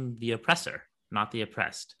helping the oppressor, not the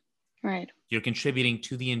oppressed. Right. You're contributing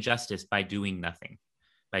to the injustice by doing nothing,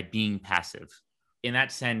 by being passive. In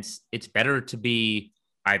that sense, it's better to be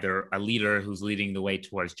either a leader who's leading the way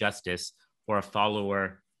towards justice or a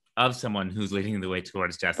follower of someone who's leading the way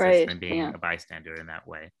towards justice than being a bystander in that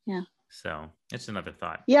way. Yeah. So it's another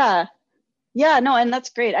thought. Yeah. Yeah, no, and that's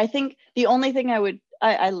great. I think the only thing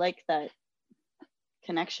I like that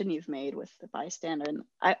connection you've made with the bystander. And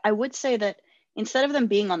I would say that instead of them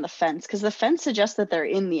being on the fence, because the fence suggests that they're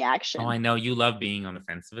in the action. Oh, I know you love being on the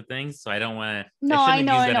fence of things, so I don't want to. No, I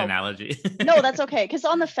know. Analogy. No, that's okay. Because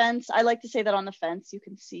on the fence, I like to say that on the fence you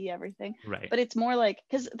can see everything. Right. But it's more like,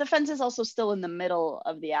 because the fence is also still in the middle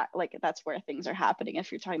of the act, like that's where things are happening.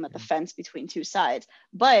 If you're talking about the fence between two sides,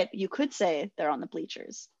 but you could say they're on the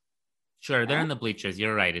bleachers. Sure, they're in the bleachers.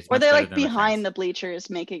 You're right. It's or they're like behind the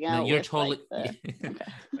bleachers making out. No, you're totally. Like okay.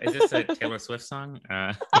 Is this a Taylor Swift song?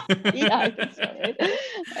 Yeah, I think so.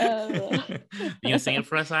 Right? You gonna sing it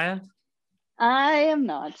for us, Aya? I am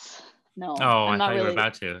not. No. Oh, I'm I not thought really. You were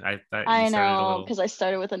about to. I know, because I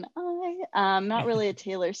started with an I. I'm not really a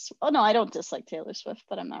Taylor. Oh no, I don't dislike Taylor Swift,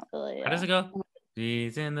 but I'm not really. How does it go?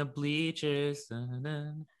 She's in the bleachers.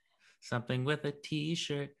 Something with a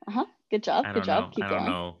T-shirt. Good job. Good job. Keep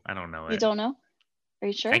going. I don't know it. You don't know? Are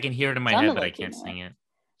you sure? I can hear it in my head, but I can't sing it.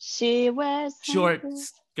 She wears short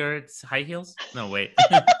skirts, high heels. No, wait.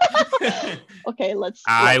 Okay, let's.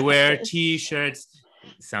 I wear T-shirts.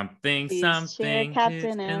 Something.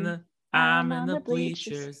 Captain I'm in the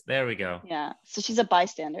bleachers. There we go. Yeah. So she's a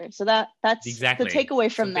bystander. So that's exactly the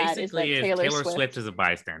takeaway from that is that Taylor Swift is a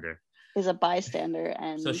bystander. Is a bystander,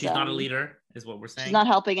 and so she's not a leader, is what we're saying. She's not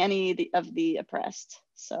helping any of the oppressed.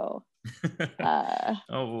 So,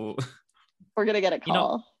 we're gonna get a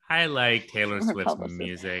call. I like Taylor Swift's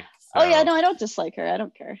music. So. Oh yeah, no, I don't dislike her. I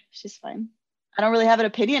don't care. She's fine. I don't really have an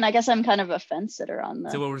opinion. I guess I'm kind of a fence sitter on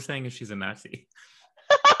that. So what we're saying is she's a Nazi.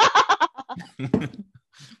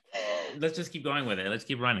 Let's just keep going with it. Let's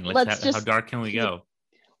keep running. How dark can we go?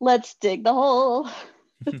 Let's dig the hole.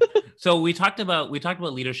 So we talked about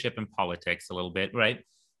leadership in politics a little bit, right?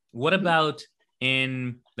 What about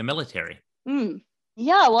in the military?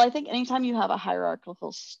 Yeah, well, I think anytime you have a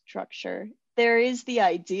hierarchical structure, there is the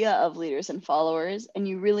idea of leaders and followers, and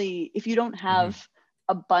you really, if you don't have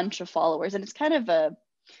a bunch of followers, and it's kind of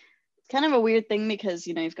kind of a weird thing because,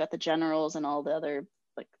 you know, you've got the generals and all the other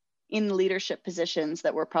like in leadership positions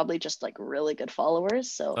that were probably just like really good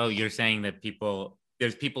followers. So Oh, you're saying that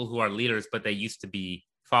there's people who are leaders, but they used to be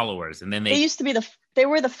followers, and then they used to be they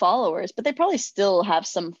were the followers, but they probably still have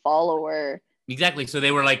some follower. Exactly. So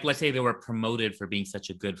they were like, let's say they were promoted for being such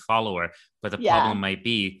a good follower, but the Yeah. problem might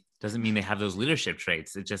be, doesn't mean they have those leadership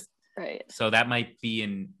traits. It just, Right. So that might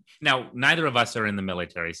be now, neither of us are in the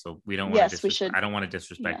military, so we don't want Yes, to we should. I don't want to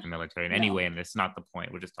disrespect Yeah. the military in No. any way, and it's not the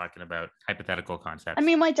point. We're just talking about hypothetical concepts. I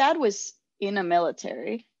mean, my dad was in a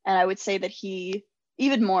military, and I would say that he,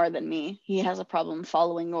 even more than me, he has a problem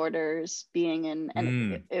following orders, being in,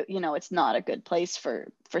 and you know, it's not a good place for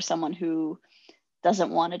someone who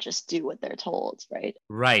doesn't want to just do what they're told, right?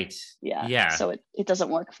 Right. Yeah. Yeah. So it doesn't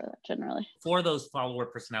work for that generally. For those follower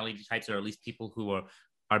personality types, or at least people who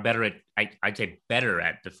are better at, I'd say better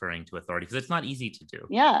at deferring to authority, because it's not easy to do.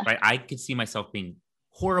 Yeah. Right. I could see myself being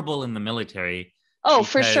horrible in the military. Oh,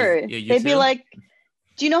 for sure. They'd be like,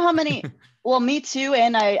 do you know how many? Well, me too.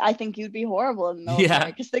 And I think you'd be horrible in the military. Yeah.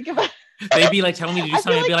 Because think about they'd be like telling me to do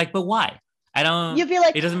something. I'd be like, but why? I don't. You'd be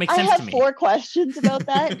like, it doesn't make sense to me. I have 4 questions about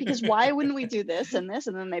that, because why wouldn't we do this and this?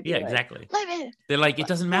 And then they'd be like, exactly. They're like, it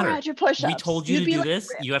doesn't matter. We told you to do this.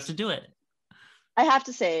 Ripped. You have to do it. I have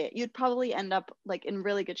to say, you'd probably end up like in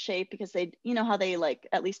really good shape, because they, you know how they like,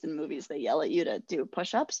 at least in movies, they yell at you to do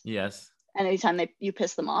push-ups. Yes. And anytime you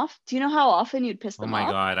piss them off, do you know how often you'd piss them off? Oh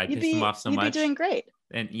my God, I piss them off so much. You'd be doing great.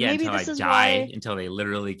 And yeah, maybe until I die, until they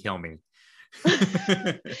literally kill me.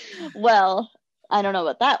 Well, I don't know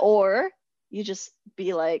about that. Or you just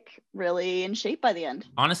be like really in shape by the end.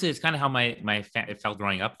 Honestly, it's kind of how it felt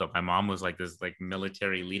growing up though. My mom was like this like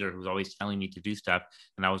military leader who was always telling me to do stuff,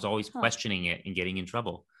 and I was always questioning it and getting in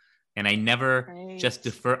trouble. And I never just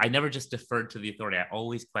deferred to the authority. I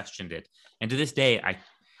always questioned it. And to this day,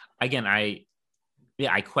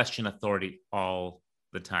 I question authority all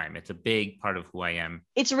the time. It's a big part of who I am.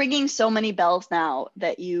 It's ringing so many bells now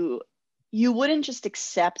that you wouldn't just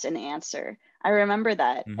accept an answer. I remember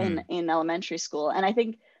that in elementary school. And I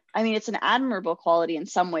think, I mean, it's an admirable quality in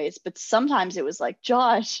some ways, but sometimes it was like,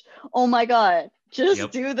 Josh, oh my God,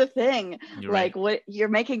 just do the thing. You're like, right. what, you're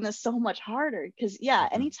making this so much harder. Because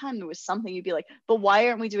anytime there was something, you'd be like, but why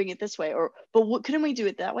aren't we doing it this way? Or, but couldn't we do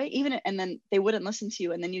it that way? And then they wouldn't listen to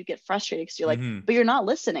you. And then you'd get frustrated because you're like, but you're not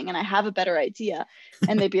listening. And I have a better idea.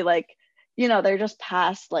 And they'd be like, you know, they're just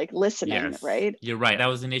past like listening, right? You're right. That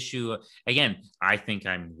was an issue. Again, I think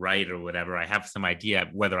I'm right or whatever. I have some idea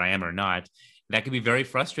whether I am or not. That could be very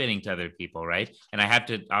frustrating to other people, right? And I have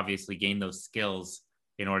to obviously gain those skills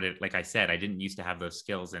in order, like I said, I didn't used to have those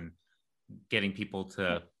skills in getting people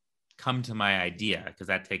to come to my idea, because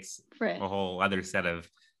that takes a whole other set of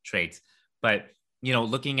traits. But, you know,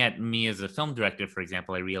 looking at me as a film director, for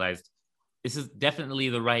example, I realized this is definitely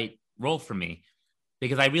the right role for me.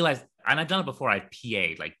 Because I realized, and I've done it before, I've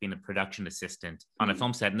PA'd, like being a production assistant on a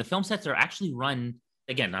film set. And the film sets are actually run,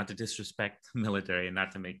 again, not to disrespect the military and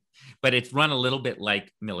not to but it's run a little bit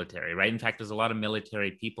like military, right? In fact, there's a lot of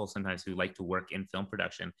military people sometimes who like to work in film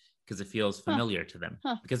production because it feels familiar to them.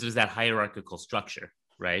 Because there's that hierarchical structure,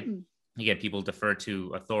 right? Again, people defer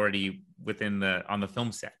to authority on the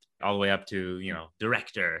film set, all the way up to, you know,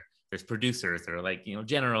 director. There's producers, there are like, you know,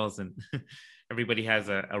 generals, and everybody has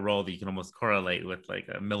a role that you can almost correlate with like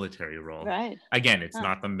a military role. Right. Again, it's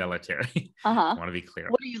not the military. I want to be clear.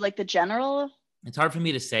 What are you, like the general? It's hard for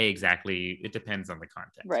me to say exactly. It depends on the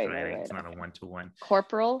context. Right. It's not a one-to-one.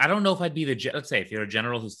 Corporal? I don't know if I'd be let's say if you're a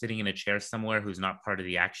general who's sitting in a chair somewhere who's not part of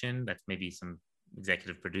the action, that's maybe some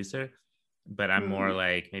executive producer. But I'm more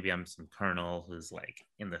like, maybe I'm some colonel who's like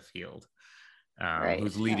in the field,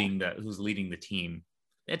 who's leading the team.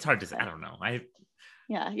 It's hard to say. I don't know.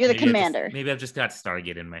 You're the commander. Maybe I've just got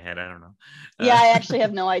Stargate in my head. I don't know. I actually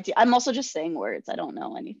have no idea. I'm also just saying words. I don't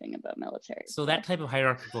know anything about military. So that type of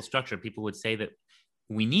hierarchical structure, people would say that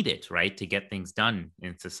we need it, right, to get things done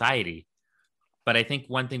in society. But I think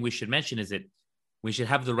one thing we should mention is that we should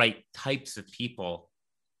have the right types of people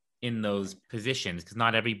in those positions, because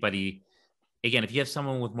not everybody, again, if you have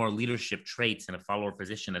someone with more leadership traits in a follower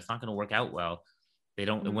position, it's not going to work out well. It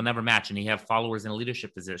will never match. And you have followers in a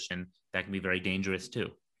leadership position, that can be very dangerous too.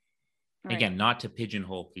 Right. Again, not to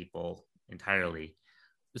pigeonhole people entirely.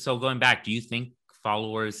 So going back, do you think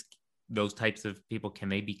followers, those types of people, can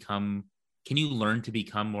you learn to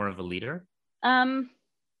become more of a leader?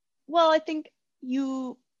 Well, I think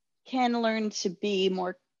you can learn to be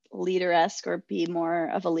more leader-esque or be more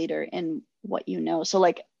of a leader in what you know. So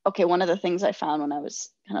like, okay, one of the things I found when I was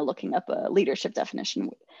kind of looking up a leadership definition,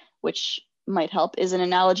 which might help, is an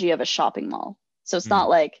analogy of a shopping mall. So it's not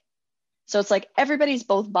like, so it's like everybody's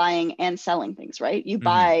both buying and selling things, right? You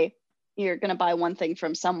buy you're going to buy one thing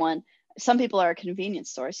from someone. Some people are a convenience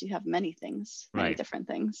store, so you have many things, many Right. different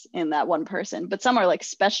things in that one person. But some are like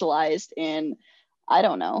specialized in, I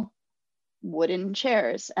don't know, wooden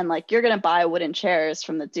chairs. And like you're going to buy wooden chairs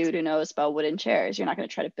from the dude who knows about wooden chairs. You're not going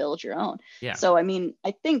to try to build your own. Yeah. So, I mean,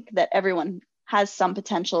 I think that everyone has some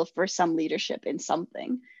potential for some leadership in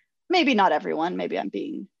something. Maybe not everyone. Maybe I'm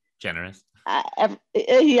being Generous.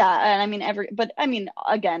 yeah, and I mean but I mean,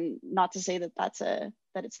 again, not to say that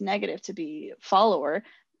that it's negative to be a follower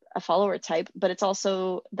type, but it's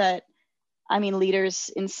also that, I mean, leaders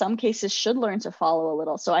in some cases should learn to follow a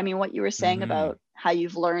little. So I mean, what you were saying about how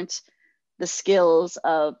you've learned the skills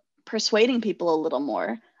of persuading people a little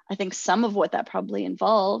more, I think some of what that probably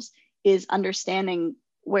involves is understanding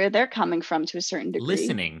where they're coming from to a certain degree.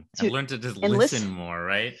 Listening. I've learned to just listen more,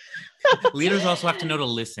 right? Leaders also have to know to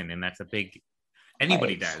listen, and that's a big,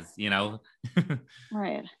 anybody does, you know?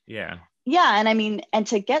 Right. Yeah. Yeah. And I mean, and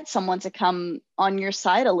to get someone to come on your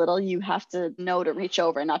side a little, you have to know to reach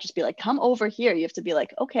over and not just be like, come over here. You have to be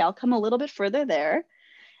like, okay, I'll come a little bit further there.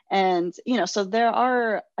 And, you know, so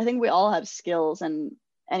I think we all have skills, and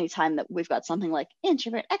anytime that we've got something like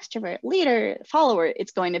introvert, extrovert, leader, follower,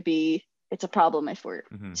 it's a problem if we're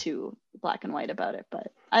too black and white about it.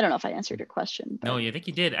 But I don't know if I answered your question. But... No, I think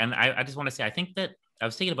you did. And I just want to say, I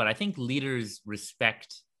think leaders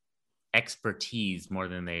respect expertise more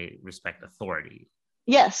than they respect authority.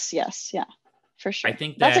 Yes, yeah, for sure. I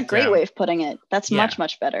think that's a great way of putting it. That's much,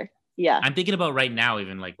 much better. Yeah. I'm thinking about right now,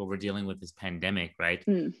 even like what we're dealing with this pandemic, right?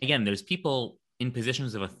 Again, there's people in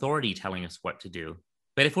positions of authority telling us what to do.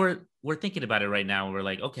 But if we're thinking about it right now, we're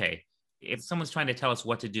like, okay, if someone's trying to tell us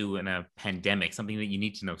what to do in a pandemic, something that you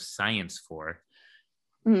need to know science for,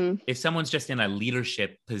 if someone's just in a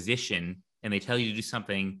leadership position and they tell you to do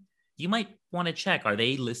something, you might want to check, are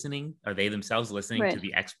they listening? Are they themselves listening to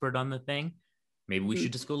the expert on the thing? Maybe we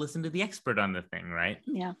should just go listen to the expert on the thing, right?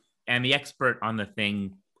 Yeah. And the expert on the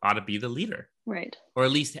thing ought to be the leader. Right. Or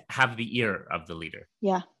at least have the ear of the leader.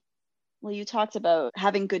 Yeah. Well, you talked about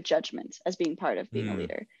having good judgment as being part of being a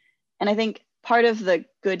leader. And I think part of the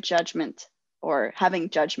good judgment, or having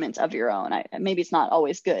judgment of your own, maybe it's not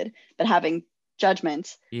always good, but having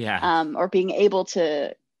judgment, or being able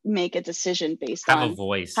to make a decision based on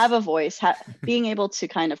have a voice, being able to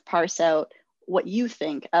kind of parse out what you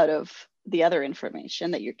think out of the other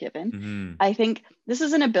information that you're given. I think this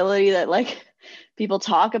is an ability that like people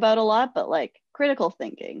talk about a lot, but like critical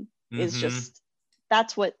thinking is just,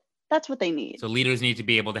 that's what they need. So leaders need to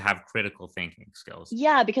be able to have critical thinking skills.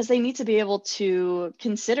 Yeah, because they need to be able to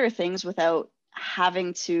consider things without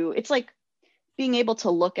having to, it's like being able to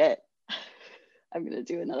look at, I'm going to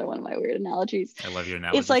do another one of my weird analogies. I love your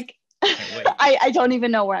analogy. It's like, I don't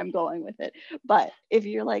even know where I'm going with it. But if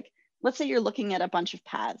you're like, let's say you're looking at a bunch of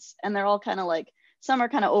paths and they're all kind of like, some are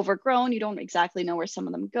kind of overgrown. You don't exactly know where some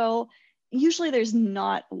of them go. Usually there's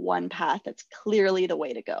not one path that's clearly the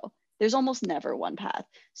way to go. There's almost never one path.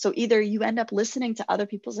 So either you end up listening to other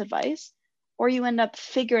people's advice, or you end up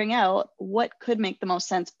figuring out what could make the most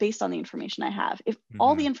sense based on the information I have. If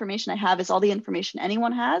all the information I have is all the information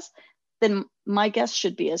anyone has, then my guess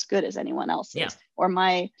should be as good as anyone else's, or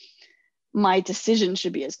my decision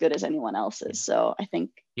should be as good as anyone else's. So I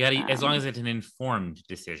think as long as it's an informed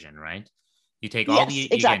decision, right? You take all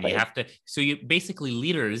exactly. Again, you have to, so you basically,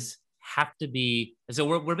 leaders have to be, so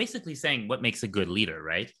we're basically saying what makes a good leader,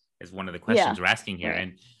 right? Is one of the questions we're asking here. Right.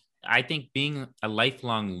 And I think being a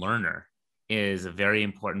lifelong learner is a very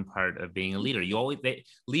important part of being a leader.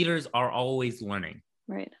 Leaders are always learning.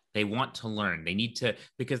 Right. They want to learn. They need to,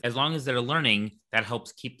 because as long as they're learning, that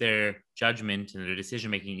helps keep their judgment and their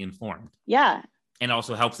decision-making informed. Yeah. And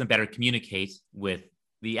also helps them better communicate with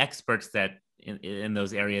the experts that in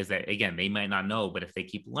those areas that, again, they might not know, but if they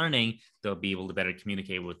keep learning, they'll be able to better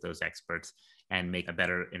communicate with those experts and make a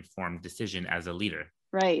better informed decision as a leader.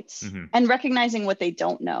 Right. And recognizing what they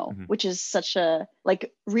don't know, which is such a,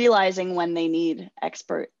 like, realizing when they need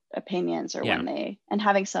expert opinions, or when they, and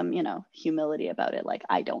having some, humility about it. Like,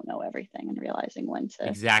 I don't know everything, and realizing when to.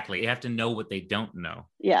 Exactly. You have to know what they don't know.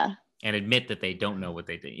 Yeah. And admit that they don't know what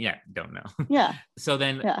they don't know. Yeah. So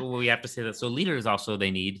then we have to say that. So leaders also,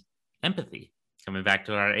 they need empathy. Coming back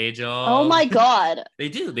to our age old. Oh my God. They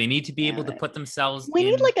do. They need to be able to put themselves We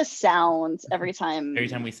need like a sound every time. Every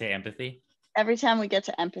time we say empathy. Every time we get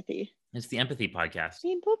to empathy. It's the empathy podcast.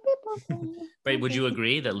 But would you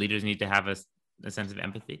agree that leaders need to have a sense of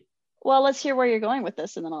empathy? Well, let's hear where you're going with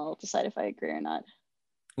this, and then I'll decide if I agree or not.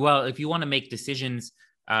 Well, if you want to make decisions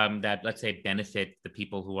that, let's say, benefit the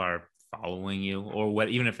people who are following you, or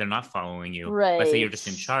even if they're not following you, let's say you're just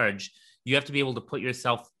in charge, you have to be able to put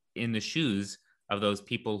yourself in the shoes of those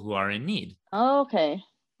people who are in need. Oh, okay.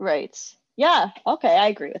 Right. Yeah. Okay. I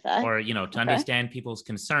agree with that. Or, you know, to understand people's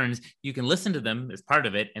concerns, you can listen to them as part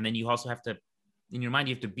of it. And then you also have to, in your mind,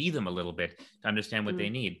 you have to be them a little bit to understand what they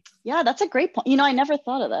need. Yeah, that's a great point. You know, I never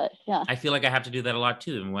thought of that. Yeah. I feel like I have to do that a lot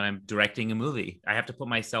too. And when I'm directing a movie, I have to put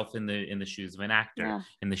myself in the shoes of an actor,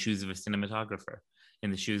 in the shoes of a cinematographer,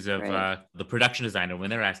 in the shoes of the production designer when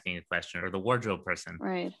they're asking a question, or the wardrobe person.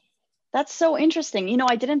 Right. That's so interesting. You know,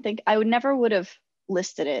 I didn't think, I would have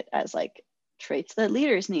listed it as like traits that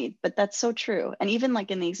leaders need, but that's so true. And even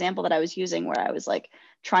like in the example that I was using where I was like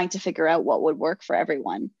trying to figure out what would work for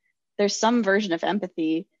everyone, there's some version of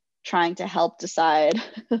empathy trying to help decide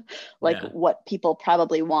what people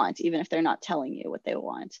probably want, even if they're not telling you what they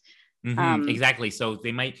want. Exactly. So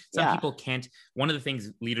they might, some people can't, one of the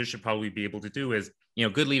things leaders should probably be able to do is, you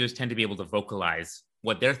know, good leaders tend to be able to vocalize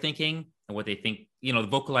what they're thinking and what they think, you know,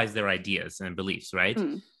 vocalize their ideas and beliefs, right?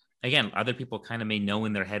 Again, other people kind of may know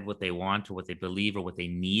in their head what they want or what they believe or what they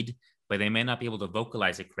need, but they may not be able to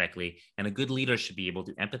vocalize it correctly. And a good leader should be able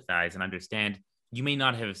to empathize and understand, you may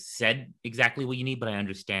not have said exactly what you need, but I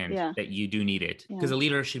understand that you do need it. Because a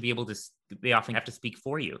leader should be able to, they often have to speak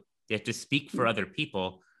for you. They have to speak for other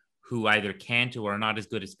people who either can't or are not as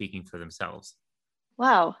good at speaking for themselves.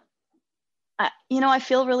 Wow. You know, I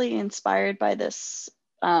feel really inspired by this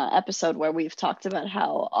episode where we've talked about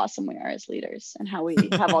how awesome we are as leaders and how we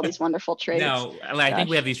have all these wonderful traits. No, I think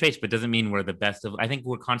we have these traits, but doesn't mean we're the best of, I think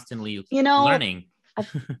we're constantly learning.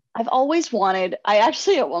 I've always wanted, I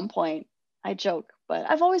actually at one point, I joke, but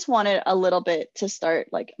I've always wanted a little bit to start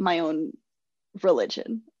like my own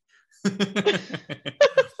religion.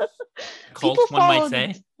 Cult, one might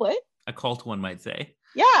say. What? A cult, one might say.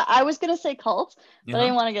 Yeah, I was going to say cult, but I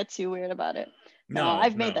didn't want to get too weird about it. No,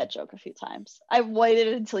 I've made that joke a few times. I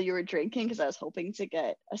waited until you were drinking because I was hoping to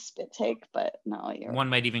get a spit take, but no. One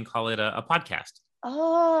might even call it a podcast.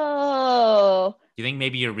 Oh. Do you think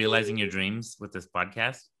maybe you're realizing your dreams with this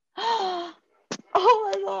podcast?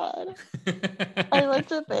 Oh my God. I like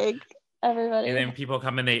to thank everybody. And then people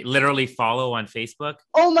come and they literally follow on Facebook.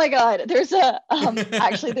 Oh my God. There's a,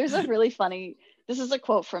 actually, there's a really funny, this is a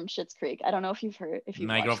quote from Schitt's Creek. I don't know if you've heard,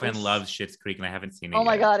 my girlfriend loves Schitt's Creek and I haven't seen it yet.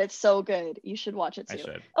 My God, it's so good. You should watch it too. I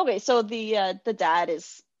should. Okay, so the dad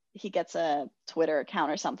he gets a Twitter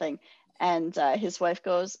account or something, and his wife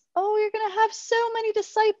goes, "Oh, you're gonna have so many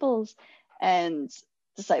disciples," and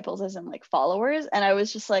disciples as in like followers. And I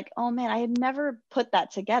was just like, oh man, I had never put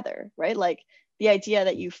that together, right? Like the idea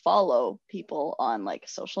that you follow people on like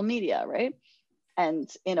social media, right?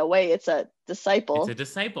 And in a way, it's a disciple. It's a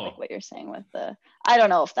disciple. Like what you're saying with I don't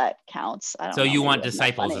know if that counts. I don't know, you want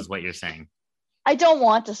disciples is what you're saying. I don't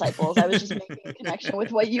want disciples. I was just making a connection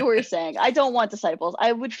with what you were saying. I don't want disciples.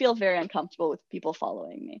 I would feel very uncomfortable with people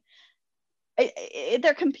following me.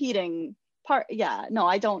 They're competing. No,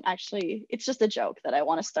 I don't actually. It's just a joke that I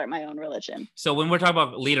want to start my own religion. So when we're talking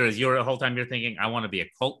about leaders, the whole time you're thinking, I want to be a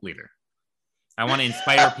cult leader. I want to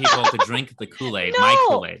inspire people to drink the Kool-Aid, my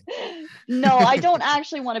Kool-Aid. No, I don't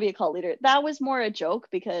actually want to be a cult leader. That was more a joke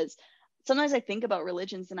because sometimes I think about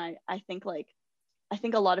religions and I think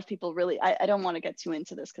a lot of people really, I don't want to get too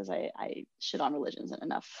into this because I shit on religions in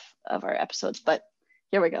enough of our episodes, but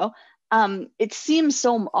here we go. It seems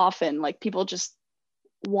so often like people just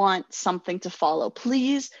want something to follow.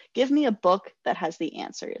 Please give me a book that has the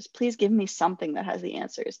answers. Please give me something that has the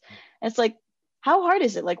answers. And it's like, how hard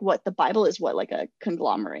is it? Like what the Bible is like a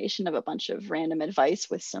conglomeration of a bunch of random advice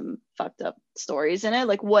with some fucked up stories in it.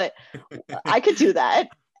 Like what I could do that.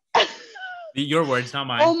 Your words, not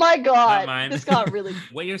mine. Oh my God. This got really.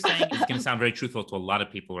 What you're saying is going to sound very truthful to a lot of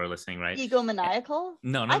people who are listening, right? Egomaniacal?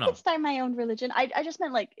 No. I could start my own religion. I just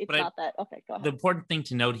meant like, it's not that. Okay, go ahead. The important thing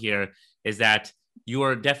to note here is that you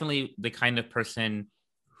are definitely the kind of person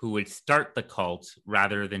who would start the cult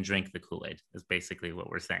rather than drink the Kool-Aid, is basically what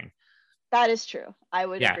we're saying. That is true. I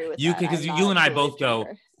would agree with that. Because you and I both go,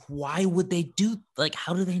 why would they do, like,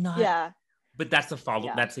 how do they not? Yeah. But that's a follow.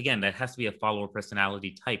 Yeah. That's again, that has to be a follower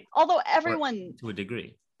personality type. Although everyone, to a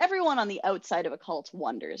degree, everyone on the outside of a cult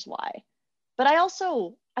wonders why. But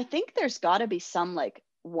I think there's got to be some like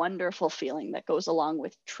wonderful feeling that goes along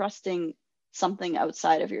with trusting something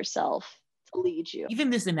outside of yourself to lead you. Even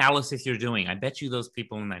this analysis you're doing, I bet you those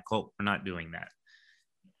people in that cult are not doing that.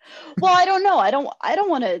 Well, I don't know. I don't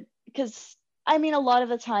want to, because I mean, a lot of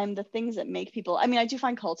the time, the things that make people, I mean, I do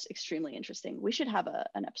find cults extremely interesting. We should have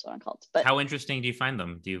an episode on cults. But how interesting do you find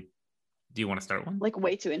them? Do you want to start one? Like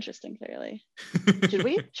way too interesting, clearly. Should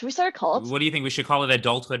we start a cult? What do you think? We should call it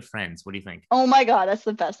Adulthood Friends. What do you think? Oh my God, that's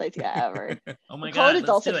the best idea ever. Oh my Call God, it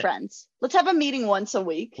Adulthood Friends. Let's have a meeting once a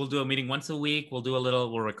week. We'll do a meeting once a week. We'll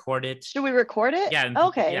record it. Should we record it? Yeah.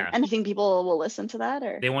 Okay. Yeah. And you think people will listen to that,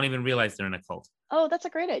 or they won't even realize they're in a cult? Oh, that's a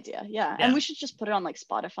great idea. Yeah. And we should just put it on like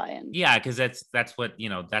Spotify and yeah, because that's what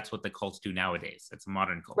that's what the cults do nowadays. It's a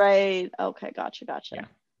modern cult. Right. Okay. Gotcha. Yeah,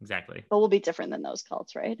 exactly. But we'll be different than those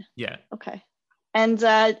cults, right? Yeah. Okay. And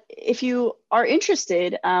if you are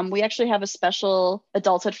interested, we actually have a special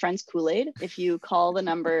Adulthood Friends Kool-Aid. If you call the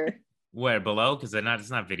number where below, because it's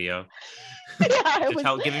not video. Yeah,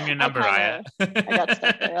 give him your number, Aya. I got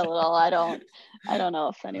stuck there a little. I don't know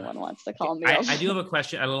if anyone wants to call me. I do have a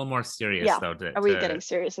question, a little more serious though. Are we getting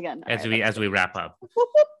serious again? As we wrap up.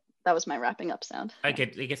 That was my wrapping up sound.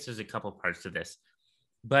 Okay, I guess there's a couple parts to this,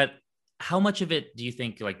 but how much of it do you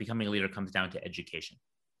think like becoming a leader comes down to education?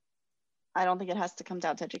 I don't think it has to come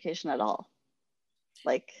down to education at all.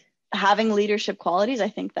 Like having leadership qualities, I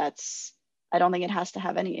don't think it has to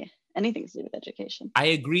have anything to do with education. I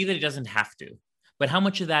agree that it doesn't have to, but how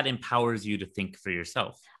much of that empowers you to think for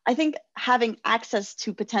yourself? I think having access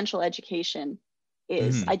to potential education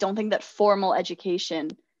is, I don't think that formal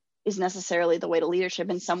education is necessarily the way to leadership.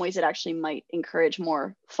 In some ways, it actually might encourage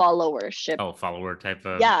more followership. Oh, follower type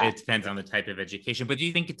of, yeah. It depends on the type of education. But do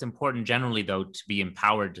you think it's important generally, though, to be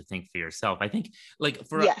empowered to think for yourself? I think, like,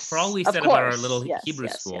 for all we said about our little Hebrew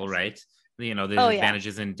school, right? The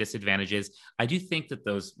advantages and disadvantages. I do think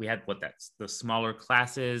that we had the smaller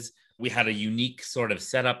classes. We had a unique sort of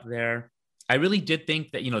setup there. I really did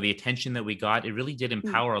think that, the attention that we got, it really did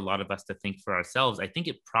empower a lot of us to think for ourselves. I think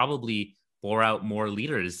it probably bore out more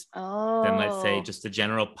leaders than, let's say, just the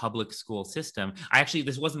general public school system.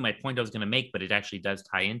 This wasn't my point I was going to make, but it actually does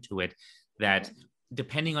tie into it, that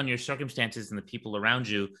depending on your circumstances and the people around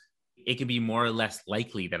you, it could be more or less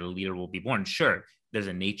likely that a leader will be born. Sure, there's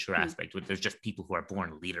a nature aspect, but there's just people who are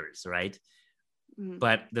born leaders, right?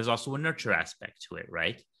 But there's also a nurture aspect to it,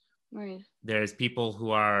 right? Right. There's people who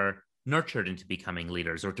are nurtured into becoming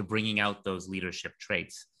leaders or to bringing out those leadership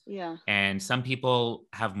traits. Yeah. And some people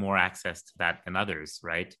have more access to that than others,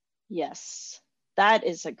 right? Yes. That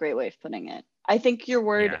is a great way of putting it. I think your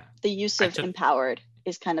word, the use of empowered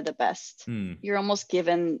is kind of the best. You're almost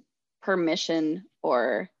given permission,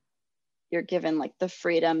 or you're given like the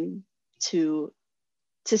freedom to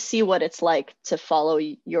see what it's like to follow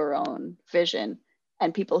your own vision.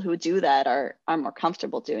 And people who do that are more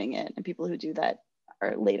comfortable doing it. And people who do that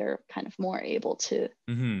are later kind of more able to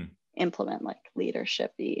implement like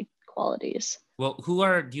leadership-y qualities. Well,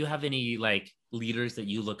 do you have any like leaders that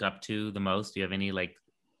you look up to the most? Do you have any like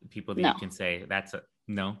people that you can say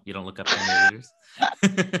no, you don't look up to any leaders?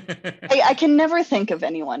 I can never think of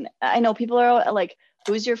anyone. I know people are like,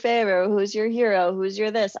 who's your favorite? Who's your hero? Who's your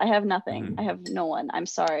this? I have nothing. I have no one. I'm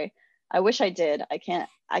sorry. I wish I did. I can't.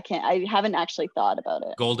 I haven't actually thought about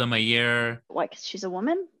it. Golda Meir. Why? Because she's a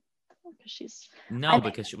woman?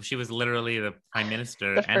 Because she was literally the prime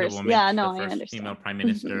minister and a woman. Yeah, no, the I first understand. Female prime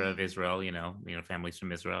minister of Israel. Families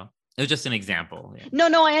from Israel. It was just an example. Yeah.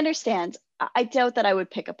 No, I understand. I doubt that I would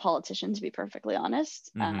pick a politician, to be perfectly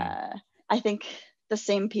honest. I think the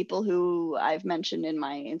same people who I've mentioned in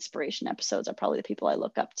my inspiration episodes are probably the people I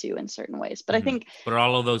look up to in certain ways. But I think. But are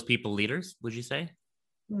all of those people leaders, would you say?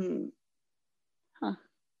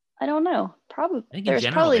 I don't know. Probably. I think in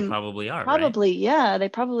general they probably are. Probably, right? Yeah, they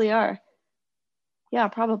probably are. Yeah,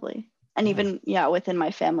 probably. And even within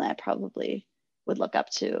my family, I probably would look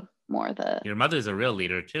up to more Your mother's a real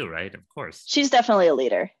leader too, right? Of course. She's definitely a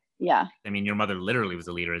leader. Yeah. I mean, your mother literally was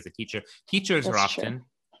a leader as a teacher. Teachers are often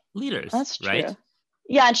leaders. That's true. Right?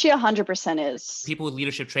 Yeah, and she 100% is. People with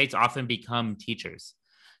leadership traits often become teachers.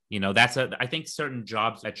 I think certain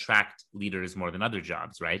jobs attract leaders more than other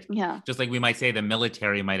jobs, right? Yeah. Just like we might say the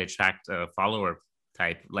military might attract a follower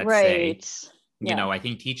type, let's right. say. I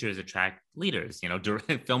think teachers attract leaders,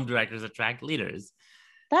 film directors attract leaders.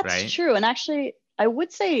 That's true. And actually, I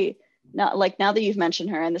would say, now that you've mentioned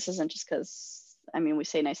her, and this isn't just because, we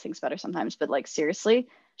say nice things about her sometimes, but like seriously,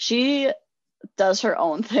 she does her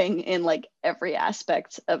own thing in like every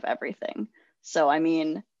aspect of everything. So,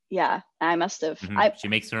 yeah, I must have. She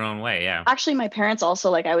makes her own way, yeah. Actually, my parents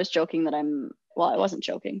also, like, I was joking that I wasn't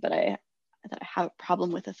joking, but that I have a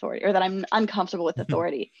problem with authority, or that I'm uncomfortable with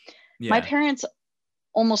authority. My parents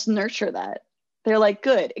almost nurture that. They're like,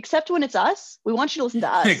 good, except when it's us. We want you to listen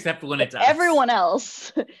to us. Except when it's us. Everyone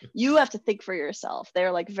else, you have to think for yourself.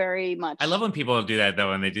 They're like very much. I love when people do that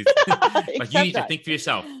though, and they do. Like, you need to think for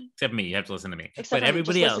yourself. except me. You have to listen to me. Except but for me,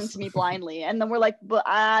 everybody just else, listen to me blindly. And then we're like,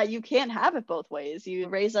 but you can't have it both ways. You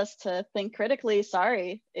raise us to think critically.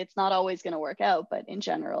 Sorry, it's not always going to work out. But in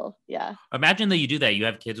general, yeah. imagine that you do that. You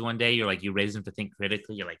have kids one day. You're like, you raise them to think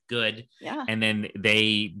critically. You're like, good. Yeah. And then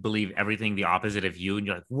they believe everything the opposite of you. And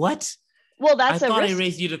you're like, what? Well, that's I a thought risk. I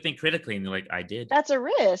raised you to think critically. And you're like, I did. That's a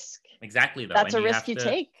risk. Exactly, though. That's and a risk you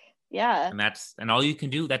take. Yeah. And all you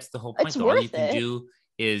can do, that's the whole point. It's Though. All you worth can it. do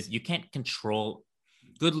is you can't control.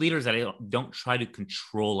 Good leaders that don't try to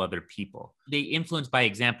control other people. They influence by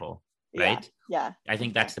example, right? Yeah. I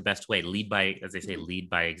think that's the best way. Lead by, as they say, lead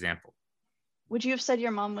by example. Would you have said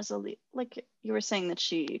your mom was like you were saying that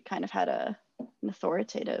she kind of had an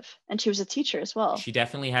authoritative, and she was a teacher as well? She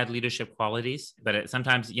definitely had leadership qualities, but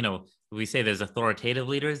sometimes, we say there's authoritative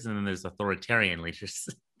leaders and then there's authoritarian leaders.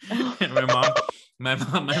 And my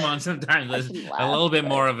mom sometimes was a little bit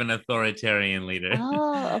more of an authoritarian leader.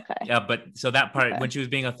 Oh, okay. Yeah, but so that part, when she was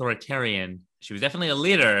being authoritarian, she was definitely a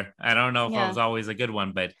leader. I don't know if I was always a good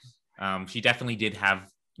one, but she definitely did have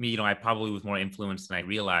me. I probably was more influenced than I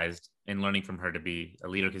realized in learning from her to be a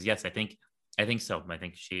leader. Because yes, I think so. I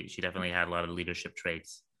think she definitely had a lot of leadership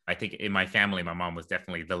traits. I think in my family, my mom was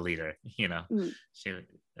definitely the leader. She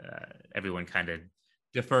everyone kind of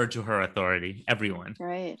deferred to her authority. Everyone.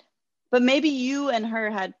 Right. But maybe you and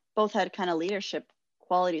her both had kind of leadership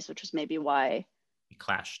qualities, which was maybe why we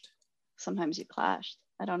clashed. Sometimes you clashed.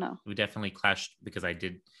 I don't know. We definitely clashed because I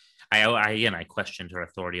questioned her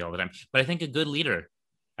authority all the time. But I think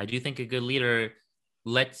I do think a good leader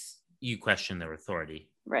lets you question their authority.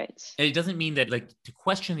 Right. And it doesn't mean that to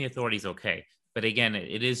question the authority is okay. But again,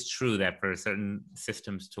 it is true that for certain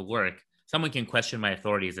systems to work, someone can question my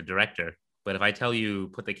authority as a director. But if I tell you,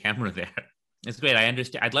 put the camera there, it's great. I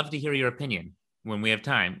understand. I'd love to hear your opinion when we have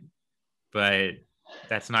time, but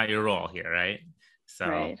that's not your role here, right? So,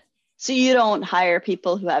 right. So you don't hire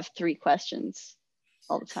people who have 3 questions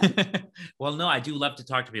all the time. Well, no, I do love to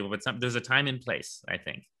talk to people, but there's a time and place, I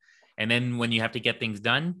think. And then when you have to get things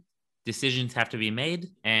done, decisions have to be made,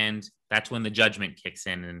 and that's when the judgment kicks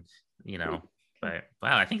in. And but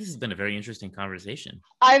wow, I think this has been a very interesting conversation.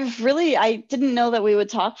 I didn't know that we would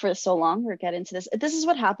talk for so long or get into this. This is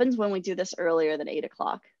what happens when we do this earlier than 8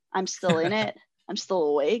 o'clock. I'm still in it. I'm still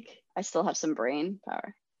awake. I still have some brain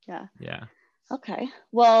power. Yeah. Yeah. Okay.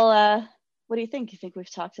 Well, what do you think? You think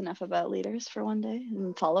we've talked enough about leaders for one day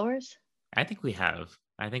and followers? I think we have.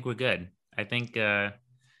 I think we're good. I think,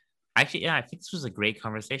 actually, yeah, I think this was a great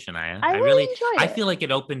conversation, Aya. I really enjoyed it. I feel like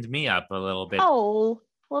it opened me up a little bit. Oh,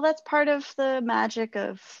 well, that's part of the magic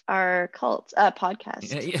of our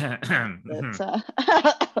podcast. Yeah.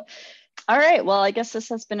 All right. Well, I guess this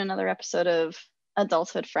has been another episode of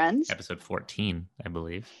Adulthood Friends. Episode 14, I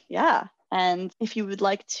believe. Yeah. And if you would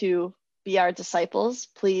like to be our disciples,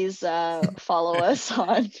 please follow us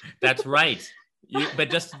on. That's right.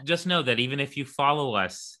 But just know that even if you follow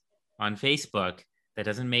us on Facebook, that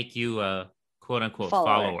doesn't make you a quote unquote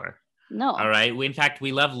follower. No. All right. In fact,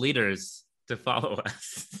 we love leaders to follow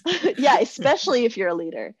us. Yeah, especially if you're a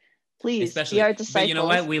leader. Please be our disciples. But you know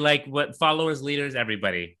what? We like what followers, leaders,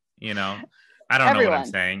 everybody. I don't know what I'm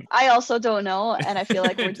saying. I also don't know. And I feel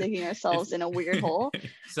like we're digging ourselves in a weird hole.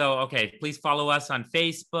 So, okay, please follow us on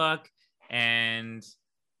Facebook. And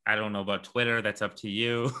I don't know about Twitter. That's up to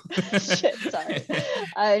you. Shit, sorry.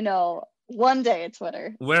 I know. One day it's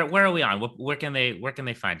Twitter. Where are we on? Where can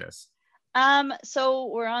they find us? So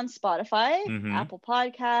we're on Spotify, Mm-hmm. Apple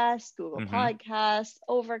Podcasts, Google Mm-hmm. Podcasts,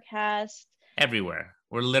 Overcast. Everywhere.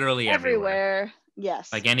 We're literally everywhere.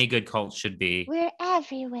 Yes. Like any good cult should be. We're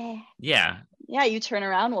everywhere. Yeah. Yeah, you turn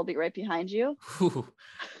around, we'll be right behind you. Whew,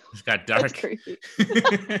 it's got dark. That's creepy.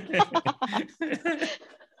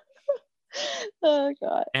 Oh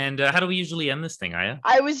God. And how do we usually end this thing, Aya?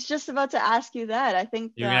 I was just about to ask you that. I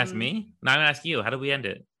think you're gonna ask me. No, I'm gonna ask you. How do we end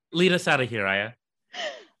it? Lead us out of here, Aya.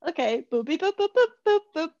 Okay. Boop beep boop boop boop boop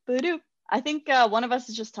boop boop doop. I think one of us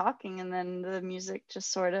is just talking, and then the music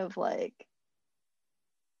just sort of like.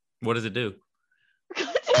 What does it do?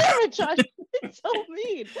 God damn it, Josh! It's so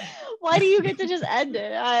mean. Why do you get to just end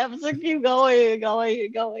it? I have to keep going and going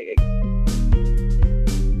and going.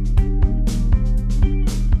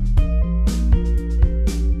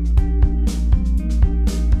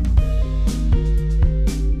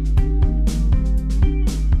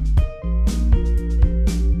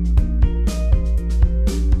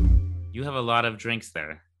 You have a lot of drinks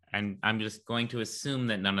there, and I'm just going to assume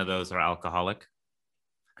that none of those are alcoholic.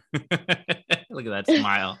 Look at that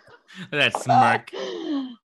smile. Look at that smirk.